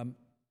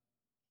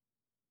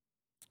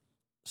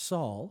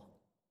 Saul,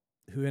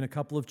 who in a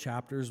couple of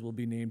chapters will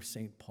be named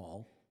St.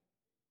 Paul,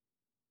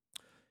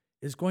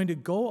 is going to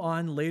go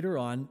on later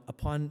on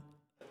upon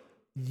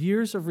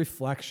years of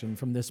reflection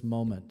from this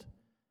moment.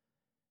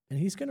 And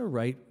he's going to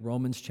write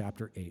Romans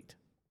chapter 8.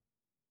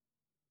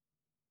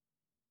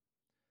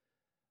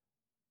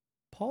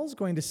 Paul's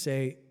going to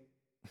say,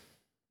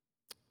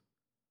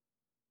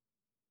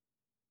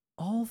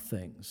 all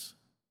things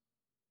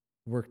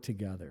work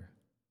together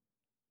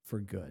for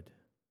good.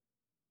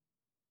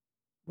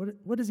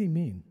 What does he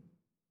mean?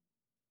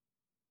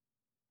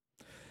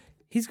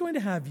 He's going to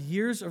have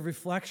years of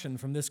reflection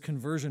from this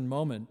conversion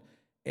moment,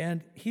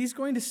 and he's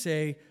going to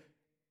say,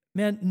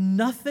 man,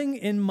 nothing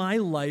in my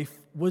life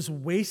was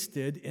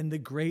wasted in the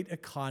great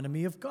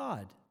economy of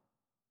God.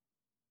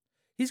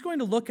 He's going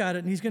to look at it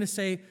and he's going to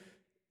say,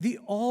 the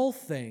all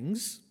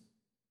things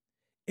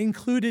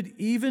included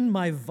even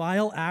my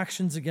vile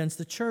actions against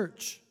the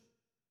church.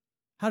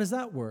 How does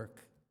that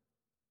work?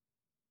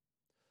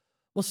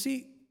 Well,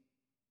 see,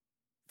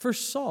 for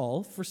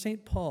Saul, for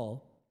St.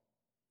 Paul,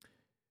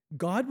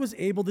 God was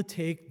able to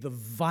take the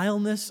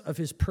vileness of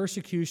his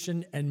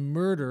persecution and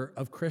murder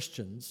of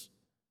Christians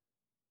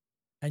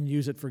and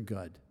use it for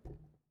good.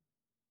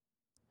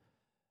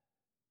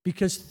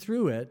 Because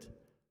through it,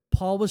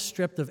 Paul was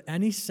stripped of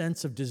any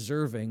sense of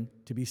deserving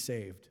to be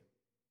saved.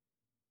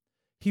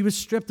 He was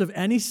stripped of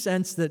any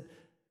sense that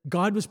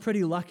God was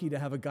pretty lucky to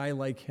have a guy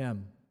like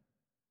him.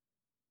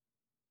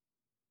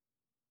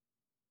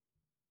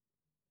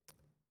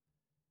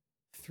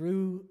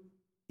 Through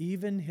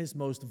even his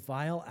most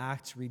vile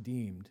acts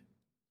redeemed,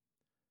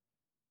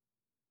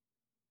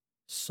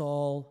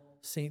 Saul,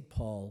 St.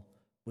 Paul,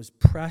 was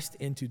pressed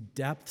into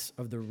depths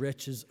of the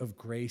riches of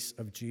grace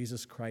of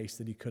Jesus Christ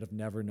that he could have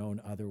never known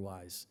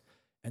otherwise.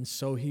 And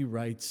so he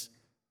writes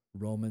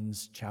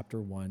Romans chapter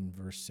 1,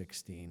 verse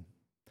 16,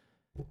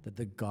 that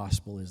the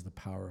gospel is the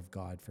power of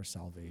God for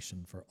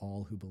salvation for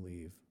all who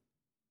believe.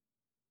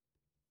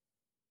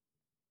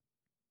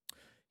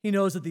 He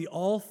knows that the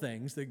all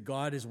things that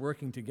God is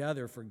working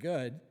together for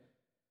good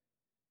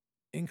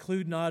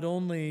include not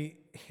only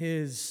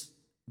his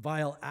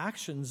vile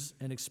actions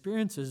and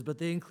experiences, but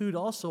they include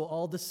also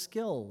all the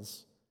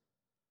skills,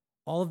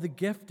 all of the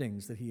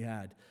giftings that he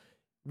had.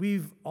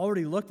 We've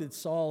already looked at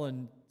Saul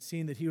and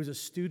seen that he was a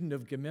student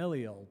of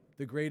Gamaliel,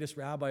 the greatest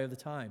rabbi of the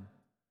time.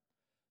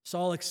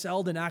 Saul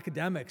excelled in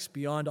academics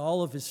beyond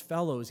all of his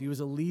fellows. He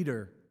was a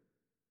leader.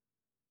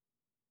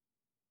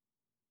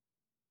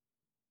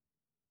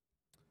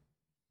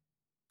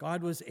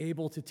 God was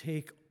able to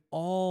take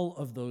all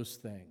of those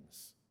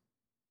things,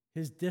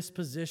 his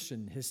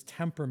disposition, his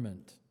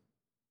temperament,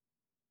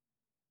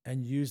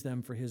 and use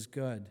them for his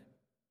good.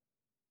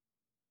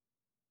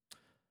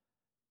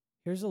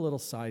 Here's a little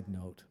side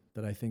note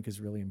that I think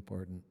is really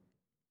important.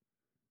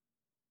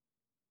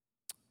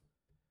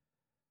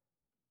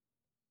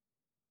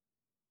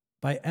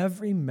 By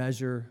every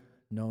measure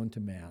known to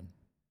man,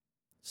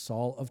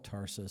 Saul of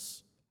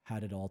Tarsus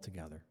had it all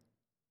together.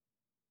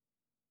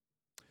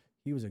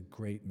 He was a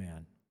great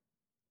man.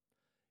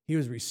 He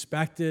was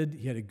respected.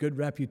 He had a good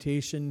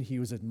reputation. He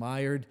was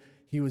admired.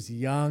 He was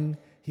young.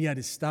 He had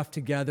his stuff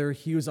together.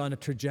 He was on a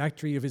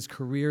trajectory of his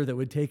career that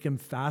would take him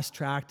fast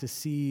track to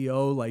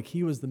CEO. Like,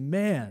 he was the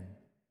man.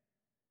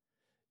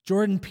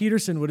 Jordan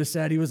Peterson would have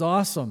said he was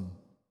awesome.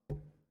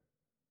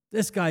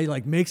 This guy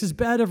makes his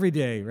bed every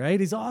day, right?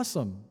 He's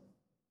awesome.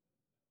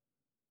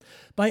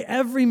 By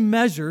every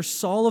measure,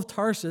 Saul of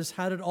Tarsus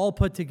had it all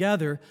put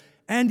together,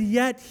 and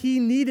yet he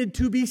needed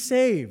to be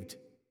saved.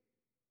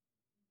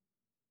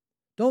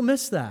 Don't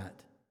miss that.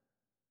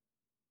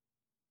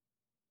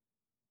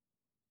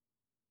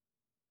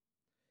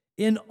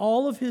 In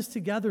all of his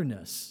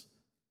togetherness,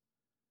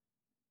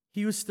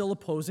 he was still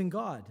opposing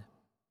God.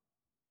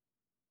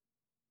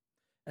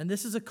 And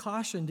this is a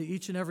caution to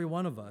each and every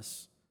one of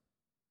us.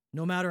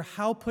 No matter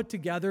how put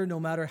together, no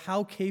matter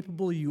how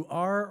capable you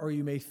are or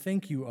you may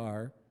think you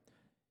are,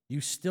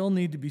 you still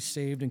need to be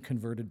saved and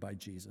converted by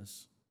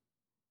Jesus.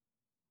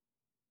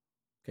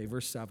 Okay,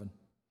 verse 7.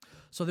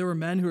 So there were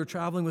men who were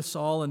traveling with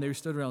Saul, and they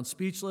stood around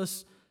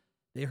speechless.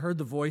 They heard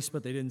the voice,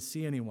 but they didn't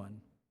see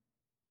anyone.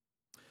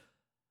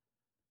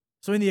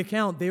 So in the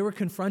account, they were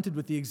confronted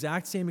with the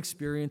exact same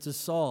experience as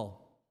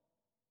Saul,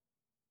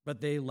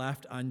 but they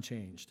left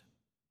unchanged.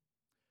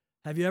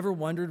 Have you ever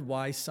wondered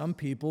why some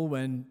people,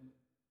 when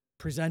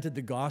presented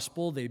the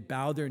gospel, they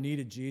bow their knee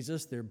to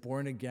Jesus, they're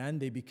born again,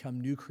 they become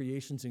new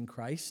creations in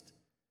Christ,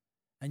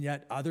 and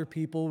yet other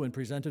people, when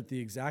presented with the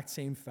exact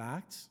same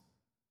facts,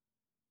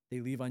 they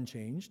leave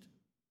unchanged?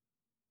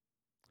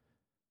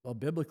 Well,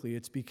 biblically,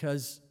 it's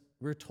because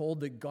we're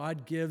told that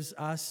God gives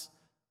us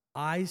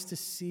eyes to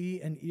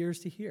see and ears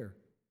to hear.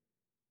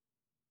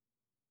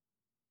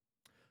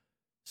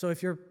 So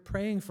if you're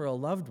praying for a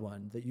loved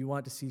one that you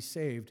want to see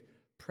saved,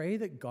 pray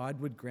that God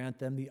would grant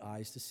them the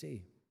eyes to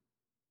see.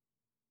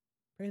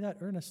 Pray that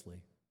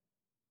earnestly.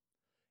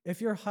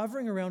 If you're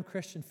hovering around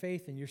Christian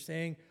faith and you're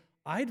saying,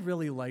 I'd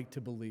really like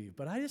to believe,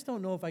 but I just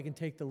don't know if I can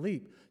take the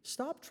leap,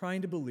 stop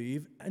trying to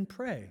believe and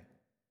pray.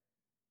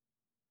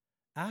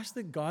 Ask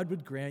that God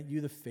would grant you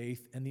the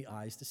faith and the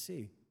eyes to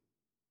see.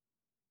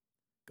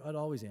 God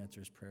always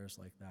answers prayers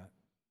like that.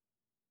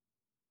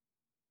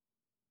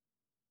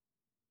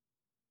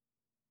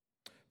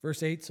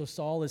 Verse 8, so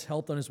Saul is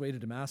helped on his way to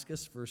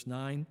Damascus. Verse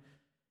 9,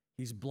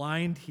 he's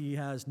blind. He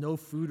has no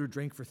food or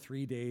drink for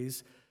 3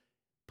 days.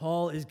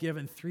 Paul is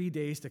given 3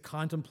 days to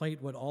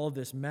contemplate what all of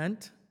this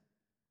meant.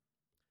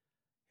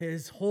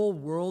 His whole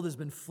world has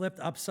been flipped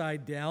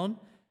upside down.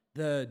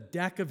 The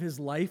deck of his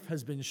life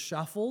has been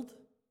shuffled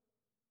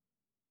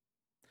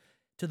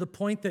to the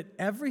point that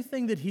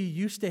everything that he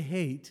used to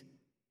hate,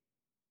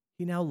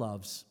 he now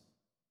loves.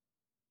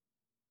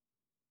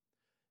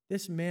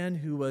 This man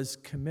who was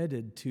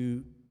committed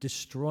to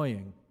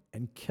destroying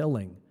and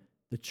killing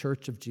the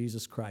church of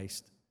Jesus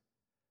Christ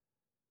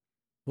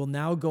will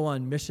now go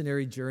on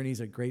missionary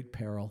journeys at great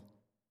peril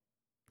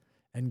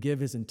and give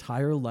his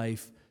entire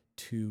life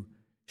to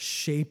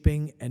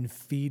shaping and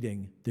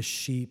feeding the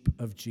sheep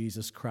of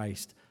Jesus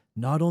Christ,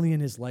 not only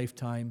in his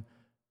lifetime,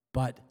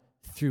 but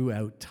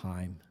throughout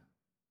time.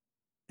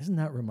 Isn't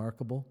that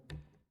remarkable?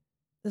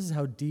 This is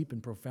how deep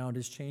and profound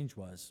his change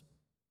was.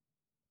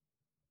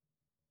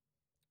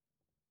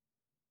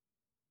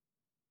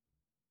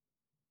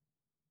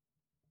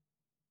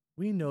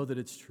 We know that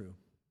it's true.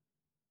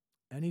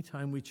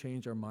 Anytime we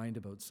change our mind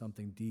about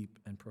something deep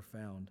and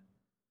profound,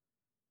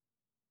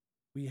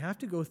 we have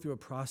to go through a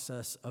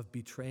process of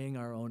betraying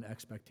our own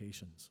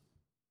expectations.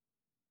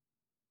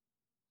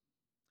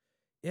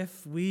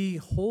 If we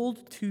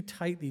hold too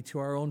tightly to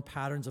our own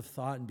patterns of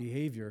thought and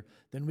behavior,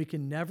 then we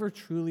can never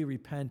truly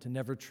repent and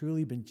never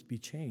truly be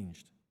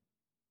changed.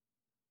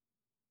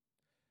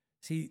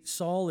 See,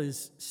 Saul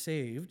is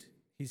saved,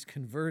 he's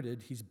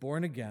converted, he's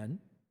born again.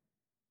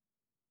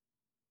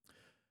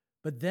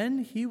 But then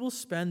he will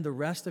spend the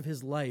rest of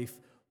his life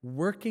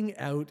working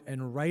out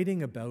and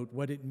writing about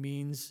what it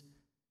means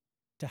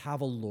to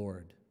have a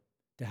Lord,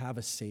 to have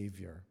a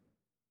Savior.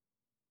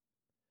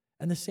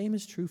 And the same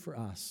is true for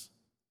us.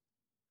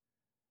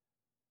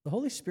 The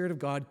Holy Spirit of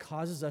God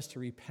causes us to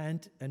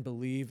repent and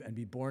believe and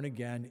be born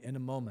again in a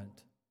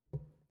moment.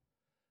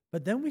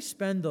 But then we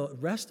spend the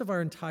rest of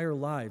our entire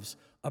lives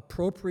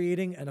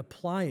appropriating and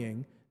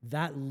applying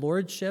that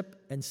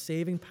lordship and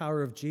saving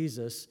power of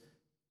Jesus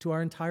to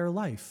our entire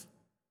life.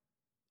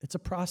 It's a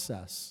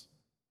process.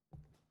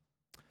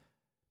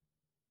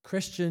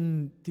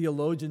 Christian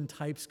theologian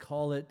types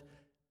call it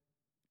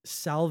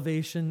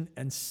salvation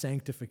and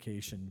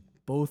sanctification,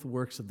 both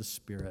works of the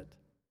Spirit.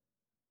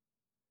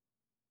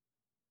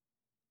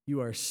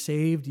 You are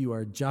saved, you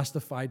are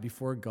justified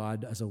before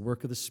God as a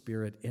work of the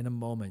Spirit in a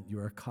moment. You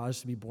are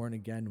caused to be born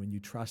again when you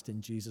trust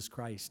in Jesus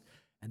Christ.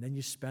 And then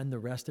you spend the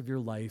rest of your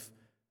life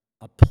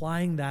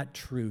applying that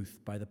truth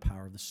by the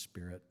power of the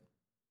Spirit.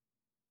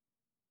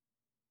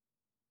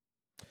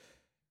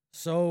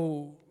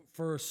 So,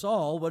 for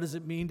Saul, what does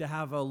it mean to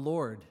have a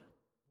Lord?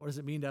 What does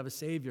it mean to have a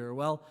Savior?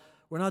 Well,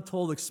 we're not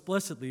told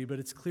explicitly, but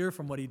it's clear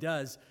from what he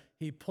does.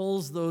 He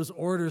pulls those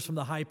orders from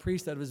the high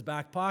priest out of his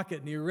back pocket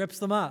and he rips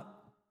them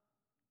up.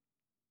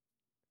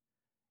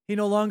 He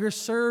no longer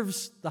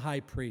serves the high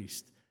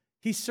priest.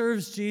 He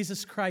serves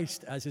Jesus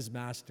Christ as his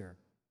master.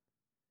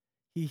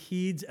 He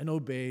heeds and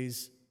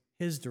obeys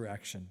his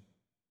direction.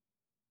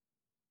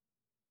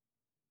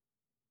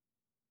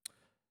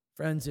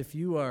 Friends, if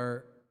you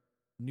are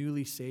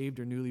newly saved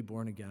or newly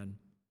born again,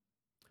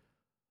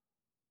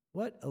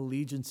 what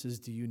allegiances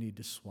do you need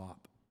to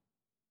swap?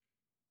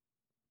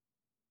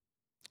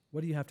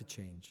 What do you have to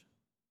change?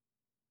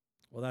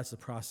 Well, that's the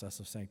process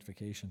of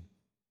sanctification.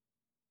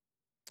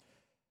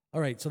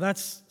 All right, so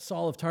that's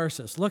Saul of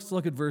Tarsus. Let's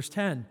look at verse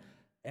 10,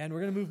 and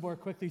we're going to move more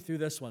quickly through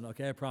this one,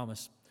 okay, I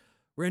promise.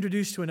 We're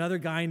introduced to another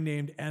guy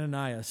named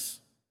Ananias,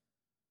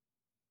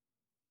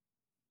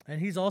 and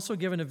he's also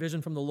given a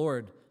vision from the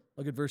Lord.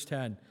 Look at verse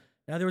 10.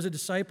 Now there was a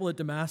disciple at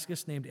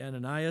Damascus named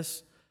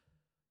Ananias.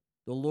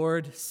 The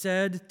Lord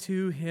said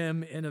to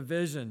him in a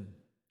vision,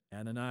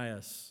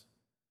 Ananias.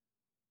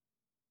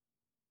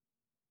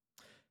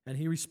 And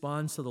he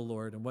responds to the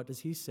Lord, and what does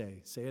he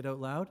say? Say it out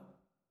loud.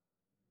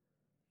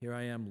 Here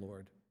I am,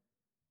 Lord.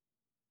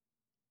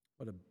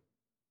 What a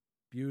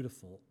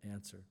beautiful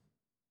answer.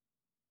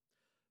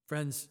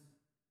 Friends,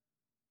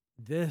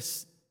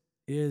 this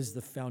is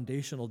the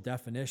foundational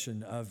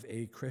definition of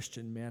a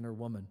Christian man or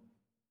woman.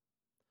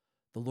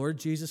 The Lord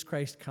Jesus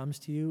Christ comes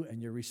to you, and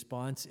your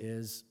response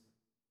is,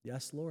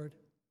 yes, Lord,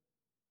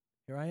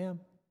 here I am.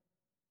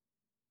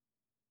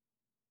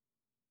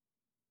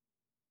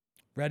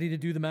 Ready to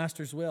do the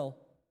Master's will.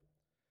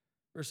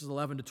 Verses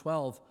 11 to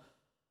 12.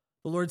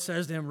 The Lord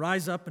says to him,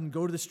 rise up and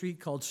go to the street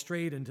called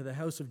Straight, and to the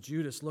house of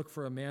Judas look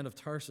for a man of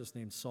Tarsus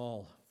named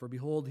Saul. For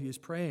behold, he is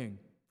praying.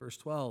 Verse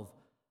 12.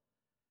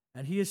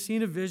 And he has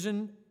seen in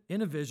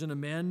a vision, a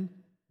man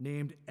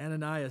named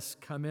Ananias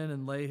come in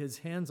and lay his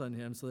hands on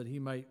him so that he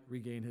might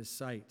regain his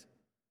sight.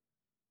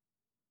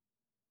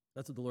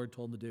 That's what the Lord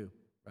told him to do,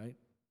 right?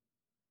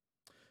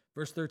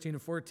 Verse 13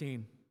 and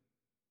 14.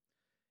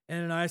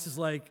 Ananias is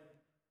like,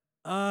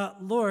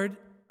 Lord,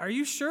 are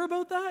you sure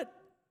about that?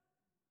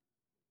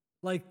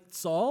 Like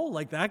Saul,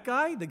 like that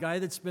guy, the guy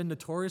that's been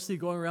notoriously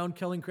going around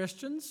killing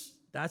Christians?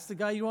 That's the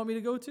guy you want me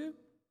to go to?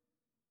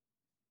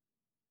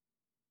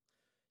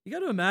 You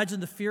got to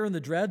imagine the fear and the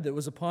dread that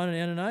was upon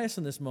Ananias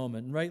in this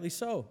moment, and rightly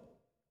so.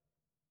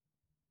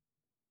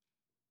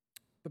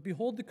 But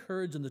behold the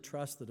courage and the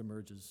trust that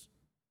emerges.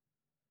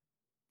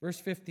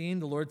 Verse 15,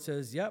 the Lord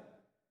says, yep,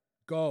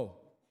 go.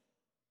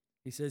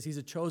 He says, he's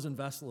a chosen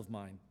vessel of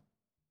mine.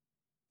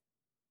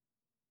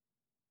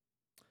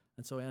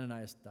 And so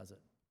Ananias does it.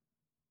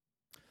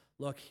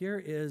 Look, here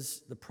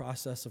is the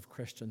process of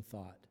Christian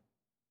thought.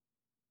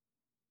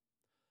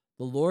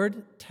 The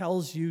Lord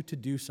tells you to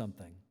do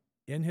something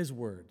in His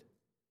Word,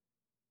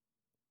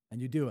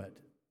 and you do it.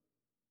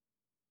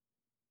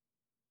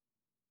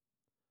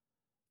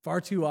 Far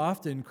too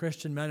often,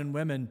 Christian men and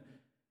women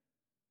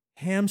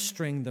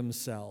hamstring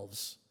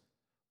themselves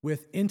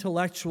with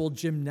intellectual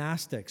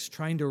gymnastics,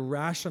 trying to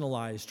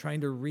rationalize,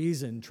 trying to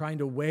reason, trying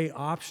to weigh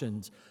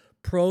options,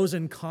 pros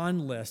and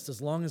con lists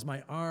as long as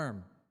my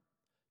arm.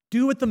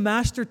 Do what the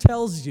Master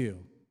tells you.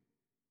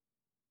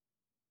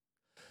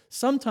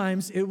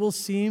 Sometimes it will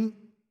seem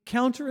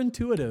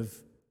counterintuitive.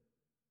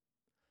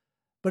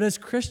 But as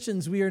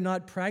Christians, we are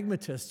not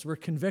pragmatists, we're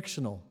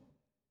convictional.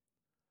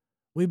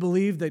 We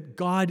believe that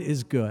God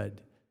is good,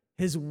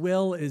 His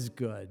will is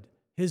good,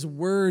 His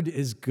word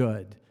is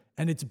good,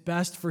 and it's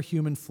best for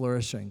human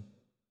flourishing.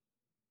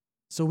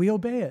 So we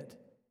obey it.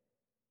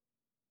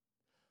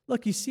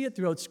 Look, you see it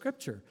throughout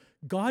Scripture.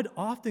 God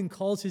often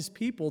calls His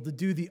people to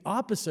do the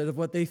opposite of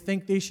what they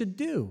think they should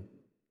do.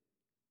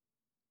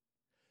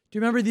 Do you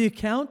remember the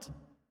account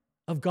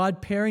of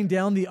God paring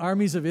down the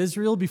armies of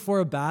Israel before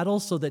a battle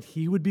so that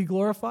He would be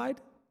glorified?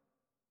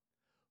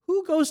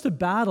 Who goes to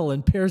battle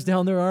and pares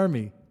down their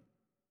army?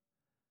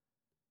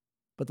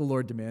 But the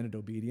Lord demanded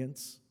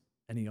obedience,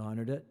 and He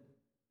honored it.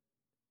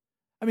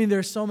 I mean,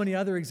 there's so many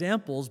other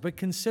examples, but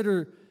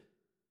consider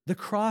the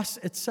cross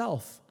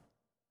itself.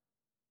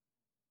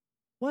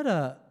 What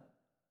a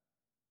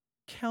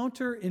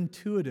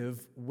counterintuitive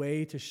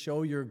way to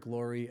show your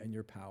glory and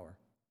your power.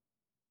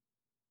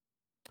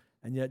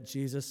 And yet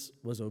Jesus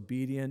was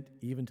obedient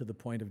even to the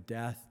point of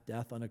death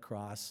on a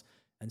cross,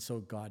 and so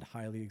God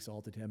highly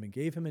exalted Him and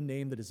gave Him a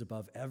name that is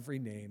above every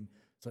name,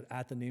 so that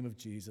at the name of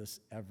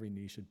Jesus, every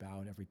knee should bow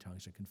and every tongue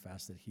should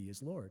confess that He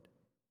is Lord.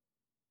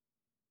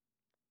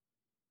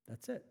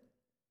 That's it.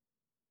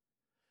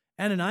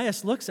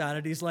 Ananias looks at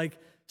it. He's like,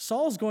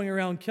 Saul's going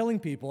around killing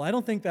people. I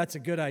don't think that's a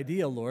good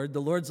idea, Lord.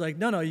 The Lord's like,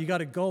 no, you got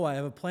to go. I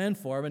have a plan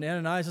for him. And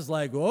Ananias is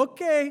like,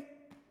 okay,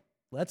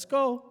 let's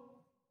go.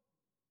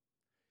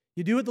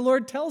 You do what the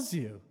Lord tells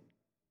you.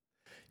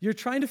 You're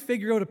trying to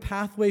figure out a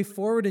pathway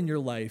forward in your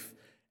life,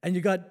 and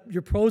you got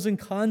your pros and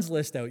cons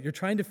list out. You're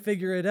trying to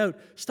figure it out.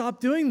 Stop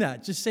doing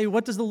that. Just say,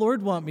 what does the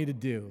Lord want me to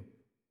do?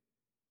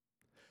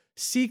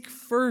 Seek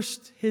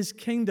first His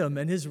kingdom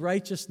and His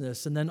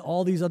righteousness, and then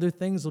all these other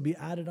things will be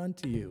added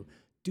unto you.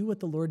 Do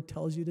what the Lord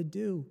tells you to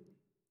do.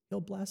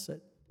 He'll bless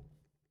it.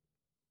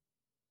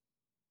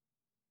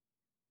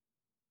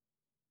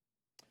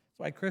 That's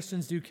why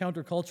Christians do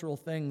countercultural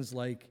things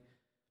like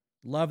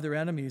love their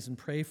enemies and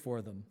pray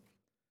for them.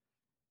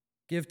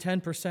 Give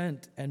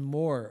 10% and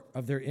more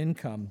of their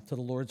income to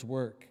the Lord's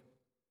work.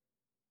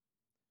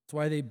 That's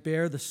why they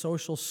bear the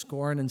social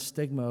scorn and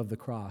stigma of the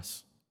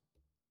cross,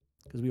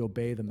 because we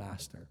obey the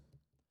Master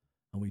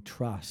and we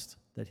trust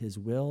that His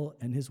will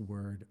and His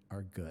word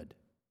are good.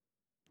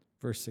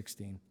 Verse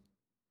 16.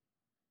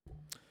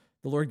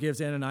 The Lord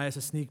gives Ananias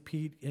a sneak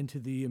peek into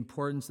the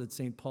importance that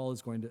St. Paul,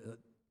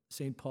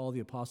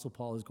 the Apostle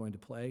Paul, is going to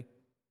play.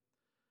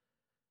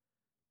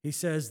 He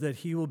says that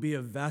he will be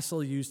a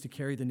vessel used to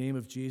carry the name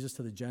of Jesus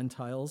to the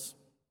Gentiles.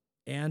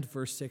 And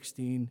verse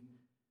 16,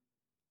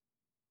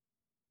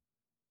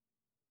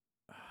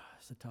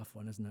 it's a tough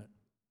one, isn't it?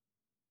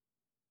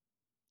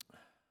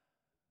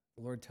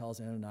 The Lord tells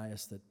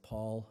Ananias that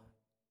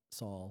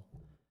Saul,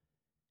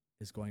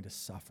 is going to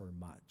suffer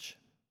much.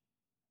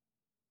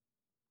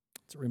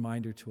 It's a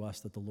reminder to us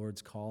that the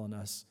Lord's call on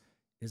us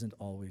isn't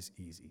always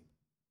easy.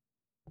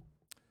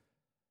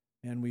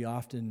 And we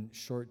often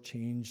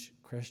shortchange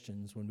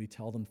Christians when we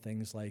tell them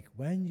things like,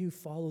 when you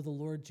follow the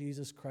Lord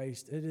Jesus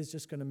Christ, it is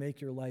just going to make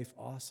your life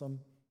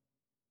awesome.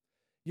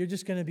 You're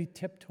just going to be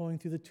tiptoeing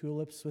through the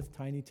tulips with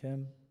Tiny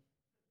Tim.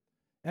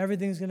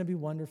 Everything's going to be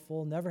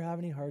wonderful, never have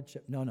any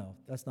hardship. No,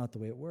 that's not the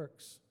way it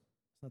works.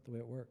 It's not the way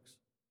it works.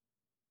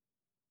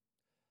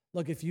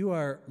 Look, if you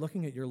are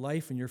looking at your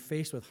life and you're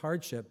faced with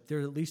hardship, there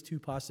are at least two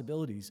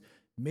possibilities.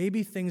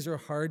 Maybe things are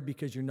hard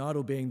because you're not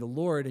obeying the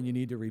Lord and you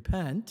need to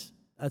repent.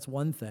 That's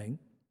one thing.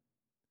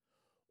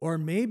 Or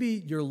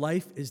maybe your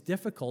life is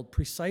difficult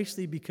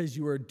precisely because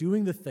you are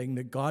doing the thing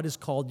that God has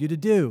called you to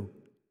do.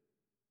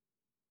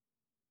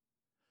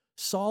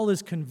 Saul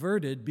is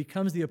converted,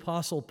 becomes the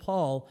Apostle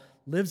Paul,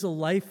 lives a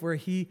life where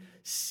he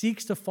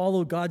seeks to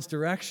follow God's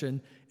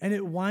direction, and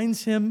it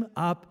winds him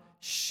up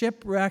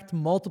shipwrecked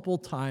multiple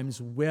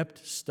times,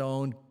 whipped,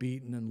 stoned,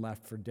 beaten, and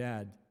left for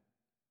dead.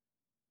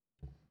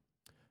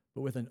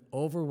 But with an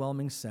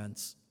overwhelming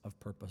sense of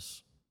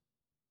purpose.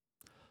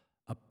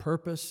 A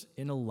purpose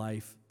in a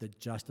life that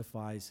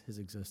justifies his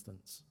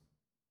existence.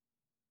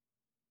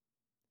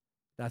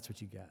 That's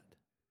what you get.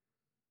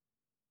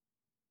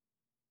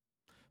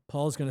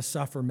 Paul's going to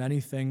suffer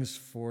many things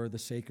for the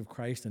sake of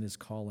Christ and his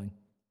calling.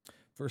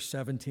 Verse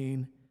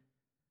 17.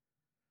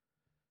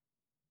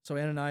 So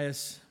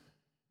Ananias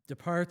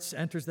departs,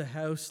 enters the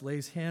house,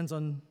 lays hands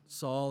on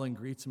Saul, and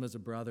greets him as a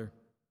brother.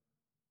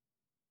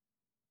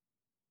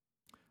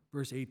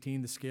 Verse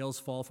 18, the scales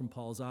fall from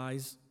Paul's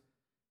eyes.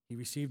 He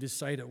received his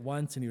sight at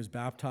once and he was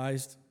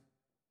baptized.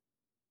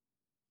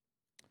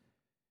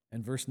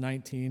 And verse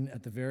 19,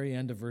 at the very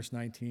end of verse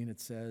 19, it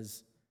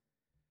says,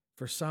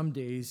 for some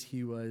days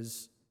he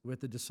was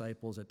with the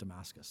disciples at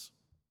Damascus.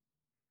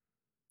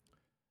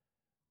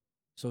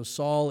 So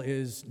Saul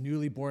is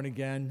newly born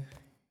again.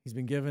 He's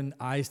been given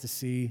eyes to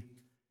see.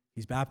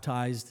 He's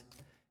baptized.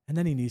 And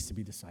then he needs to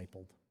be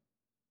discipled.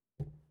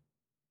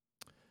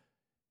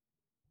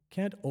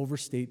 Can't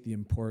overstate the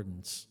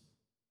importance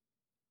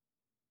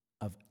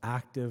of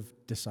active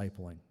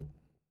discipling.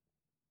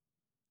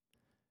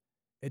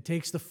 It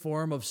takes the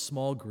form of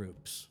small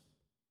groups.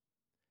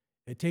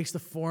 It takes the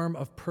form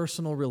of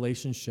personal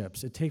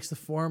relationships. It takes the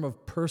form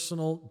of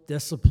personal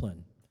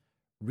discipline,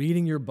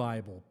 reading your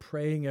Bible,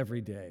 praying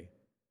every day.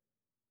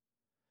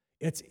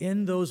 It's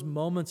in those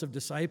moments of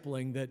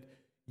discipling that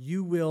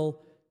you will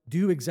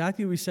do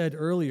exactly what we said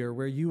earlier,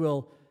 where you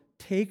will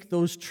take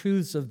those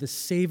truths of the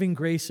saving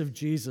grace of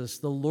Jesus,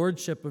 the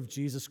lordship of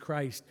Jesus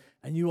Christ,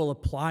 and you will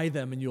apply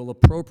them and you'll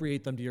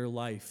appropriate them to your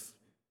life.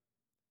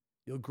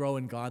 You'll grow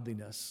in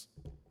godliness.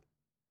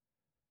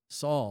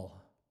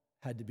 Saul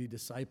had to be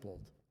discipled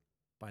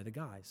by the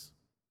guys,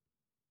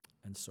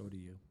 and so do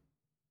you.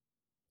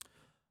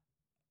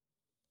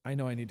 I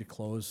know I need to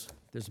close.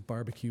 There's a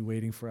barbecue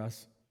waiting for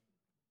us.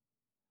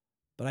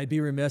 But I'd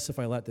be remiss if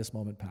I let this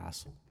moment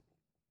pass.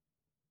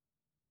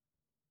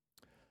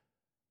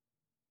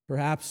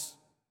 Perhaps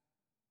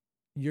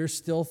you're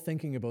still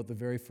thinking about the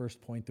very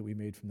first point that we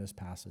made from this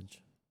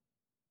passage.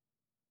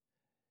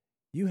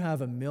 You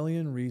have a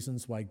million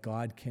reasons why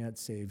God can't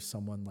save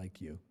someone like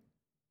you.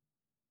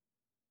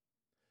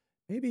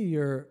 Maybe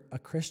you're a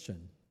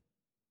Christian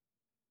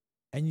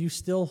and you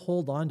still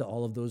hold on to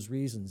all of those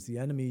reasons. The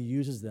enemy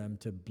uses them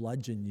to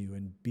bludgeon you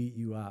and beat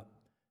you up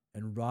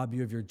and rob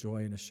you of your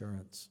joy and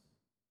assurance.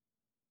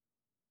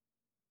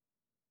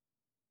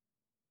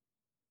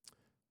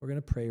 We're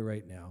going to pray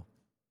right now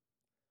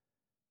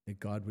that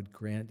God would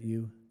grant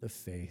you the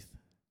faith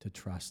to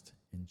trust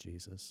in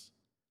Jesus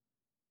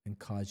and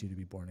cause you to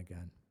be born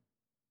again.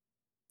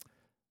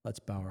 Let's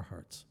bow our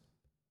hearts.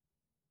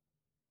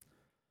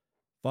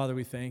 Father,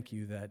 we thank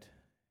you that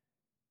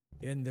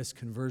in this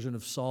conversion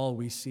of Saul,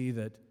 we see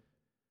that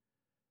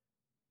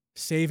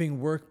saving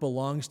work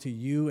belongs to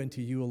you and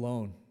to you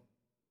alone.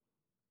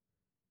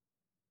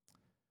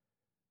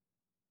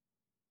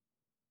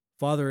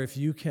 Father, if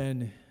you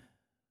can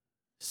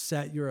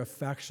set your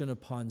affection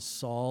upon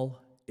Saul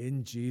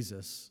in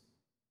Jesus,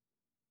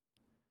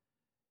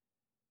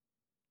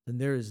 then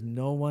there is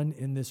no one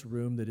in this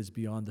room that is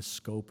beyond the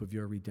scope of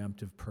your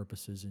redemptive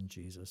purposes in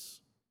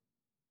Jesus.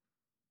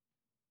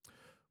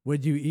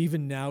 Would you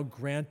even now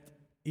grant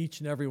each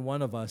and every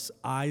one of us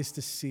eyes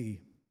to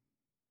see,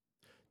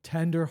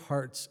 tender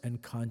hearts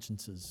and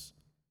consciences.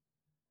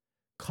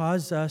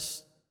 Cause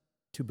us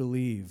to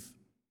believe,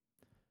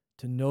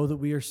 to know that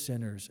we are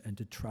sinners, and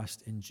to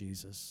trust in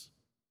Jesus.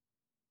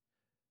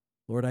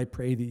 Lord, I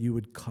pray that you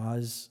would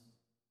cause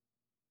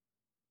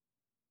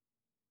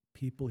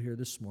people here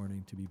this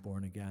morning to be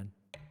born again.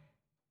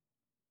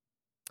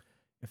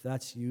 If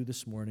that's you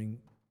this morning,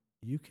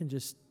 you can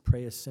just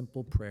pray a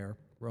simple prayer.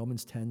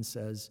 Romans 10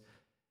 says,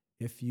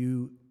 if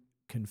you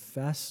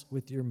confess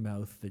with your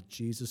mouth that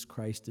Jesus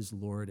Christ is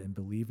Lord and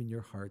believe in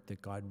your heart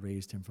that God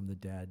raised him from the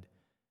dead,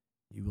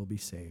 you will be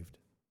saved.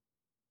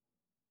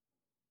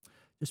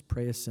 Just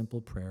pray a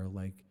simple prayer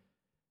like,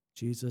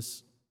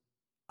 Jesus,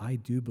 I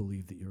do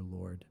believe that you're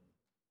Lord.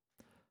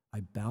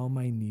 I bow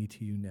my knee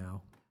to you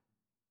now.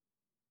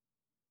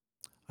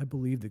 I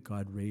believe that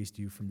God raised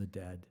you from the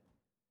dead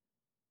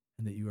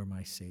and that you are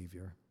my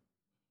Savior.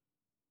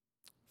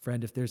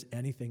 Friend, if there's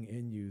anything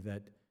in you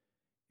that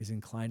is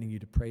inclining you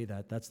to pray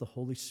that, that's the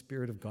Holy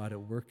Spirit of God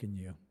at work in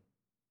you,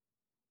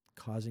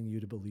 causing you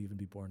to believe and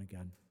be born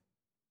again.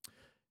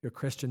 You're a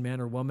Christian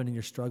man or woman and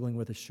you're struggling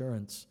with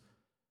assurance.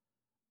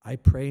 I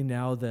pray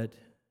now that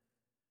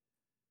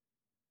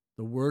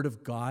the Word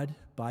of God,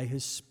 by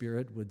His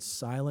Spirit, would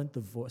silence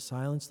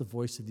the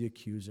voice of the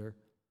accuser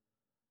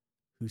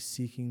who's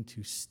seeking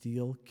to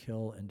steal,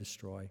 kill, and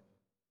destroy.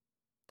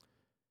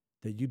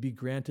 That you be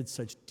granted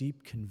such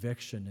deep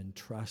conviction and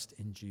trust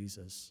in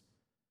Jesus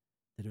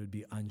that it would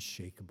be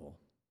unshakable.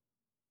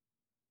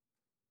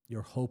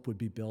 Your hope would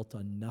be built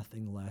on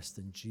nothing less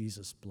than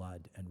Jesus'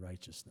 blood and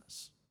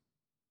righteousness.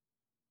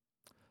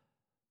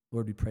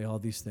 Lord, we pray all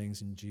these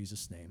things in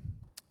Jesus' name.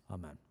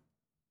 Amen.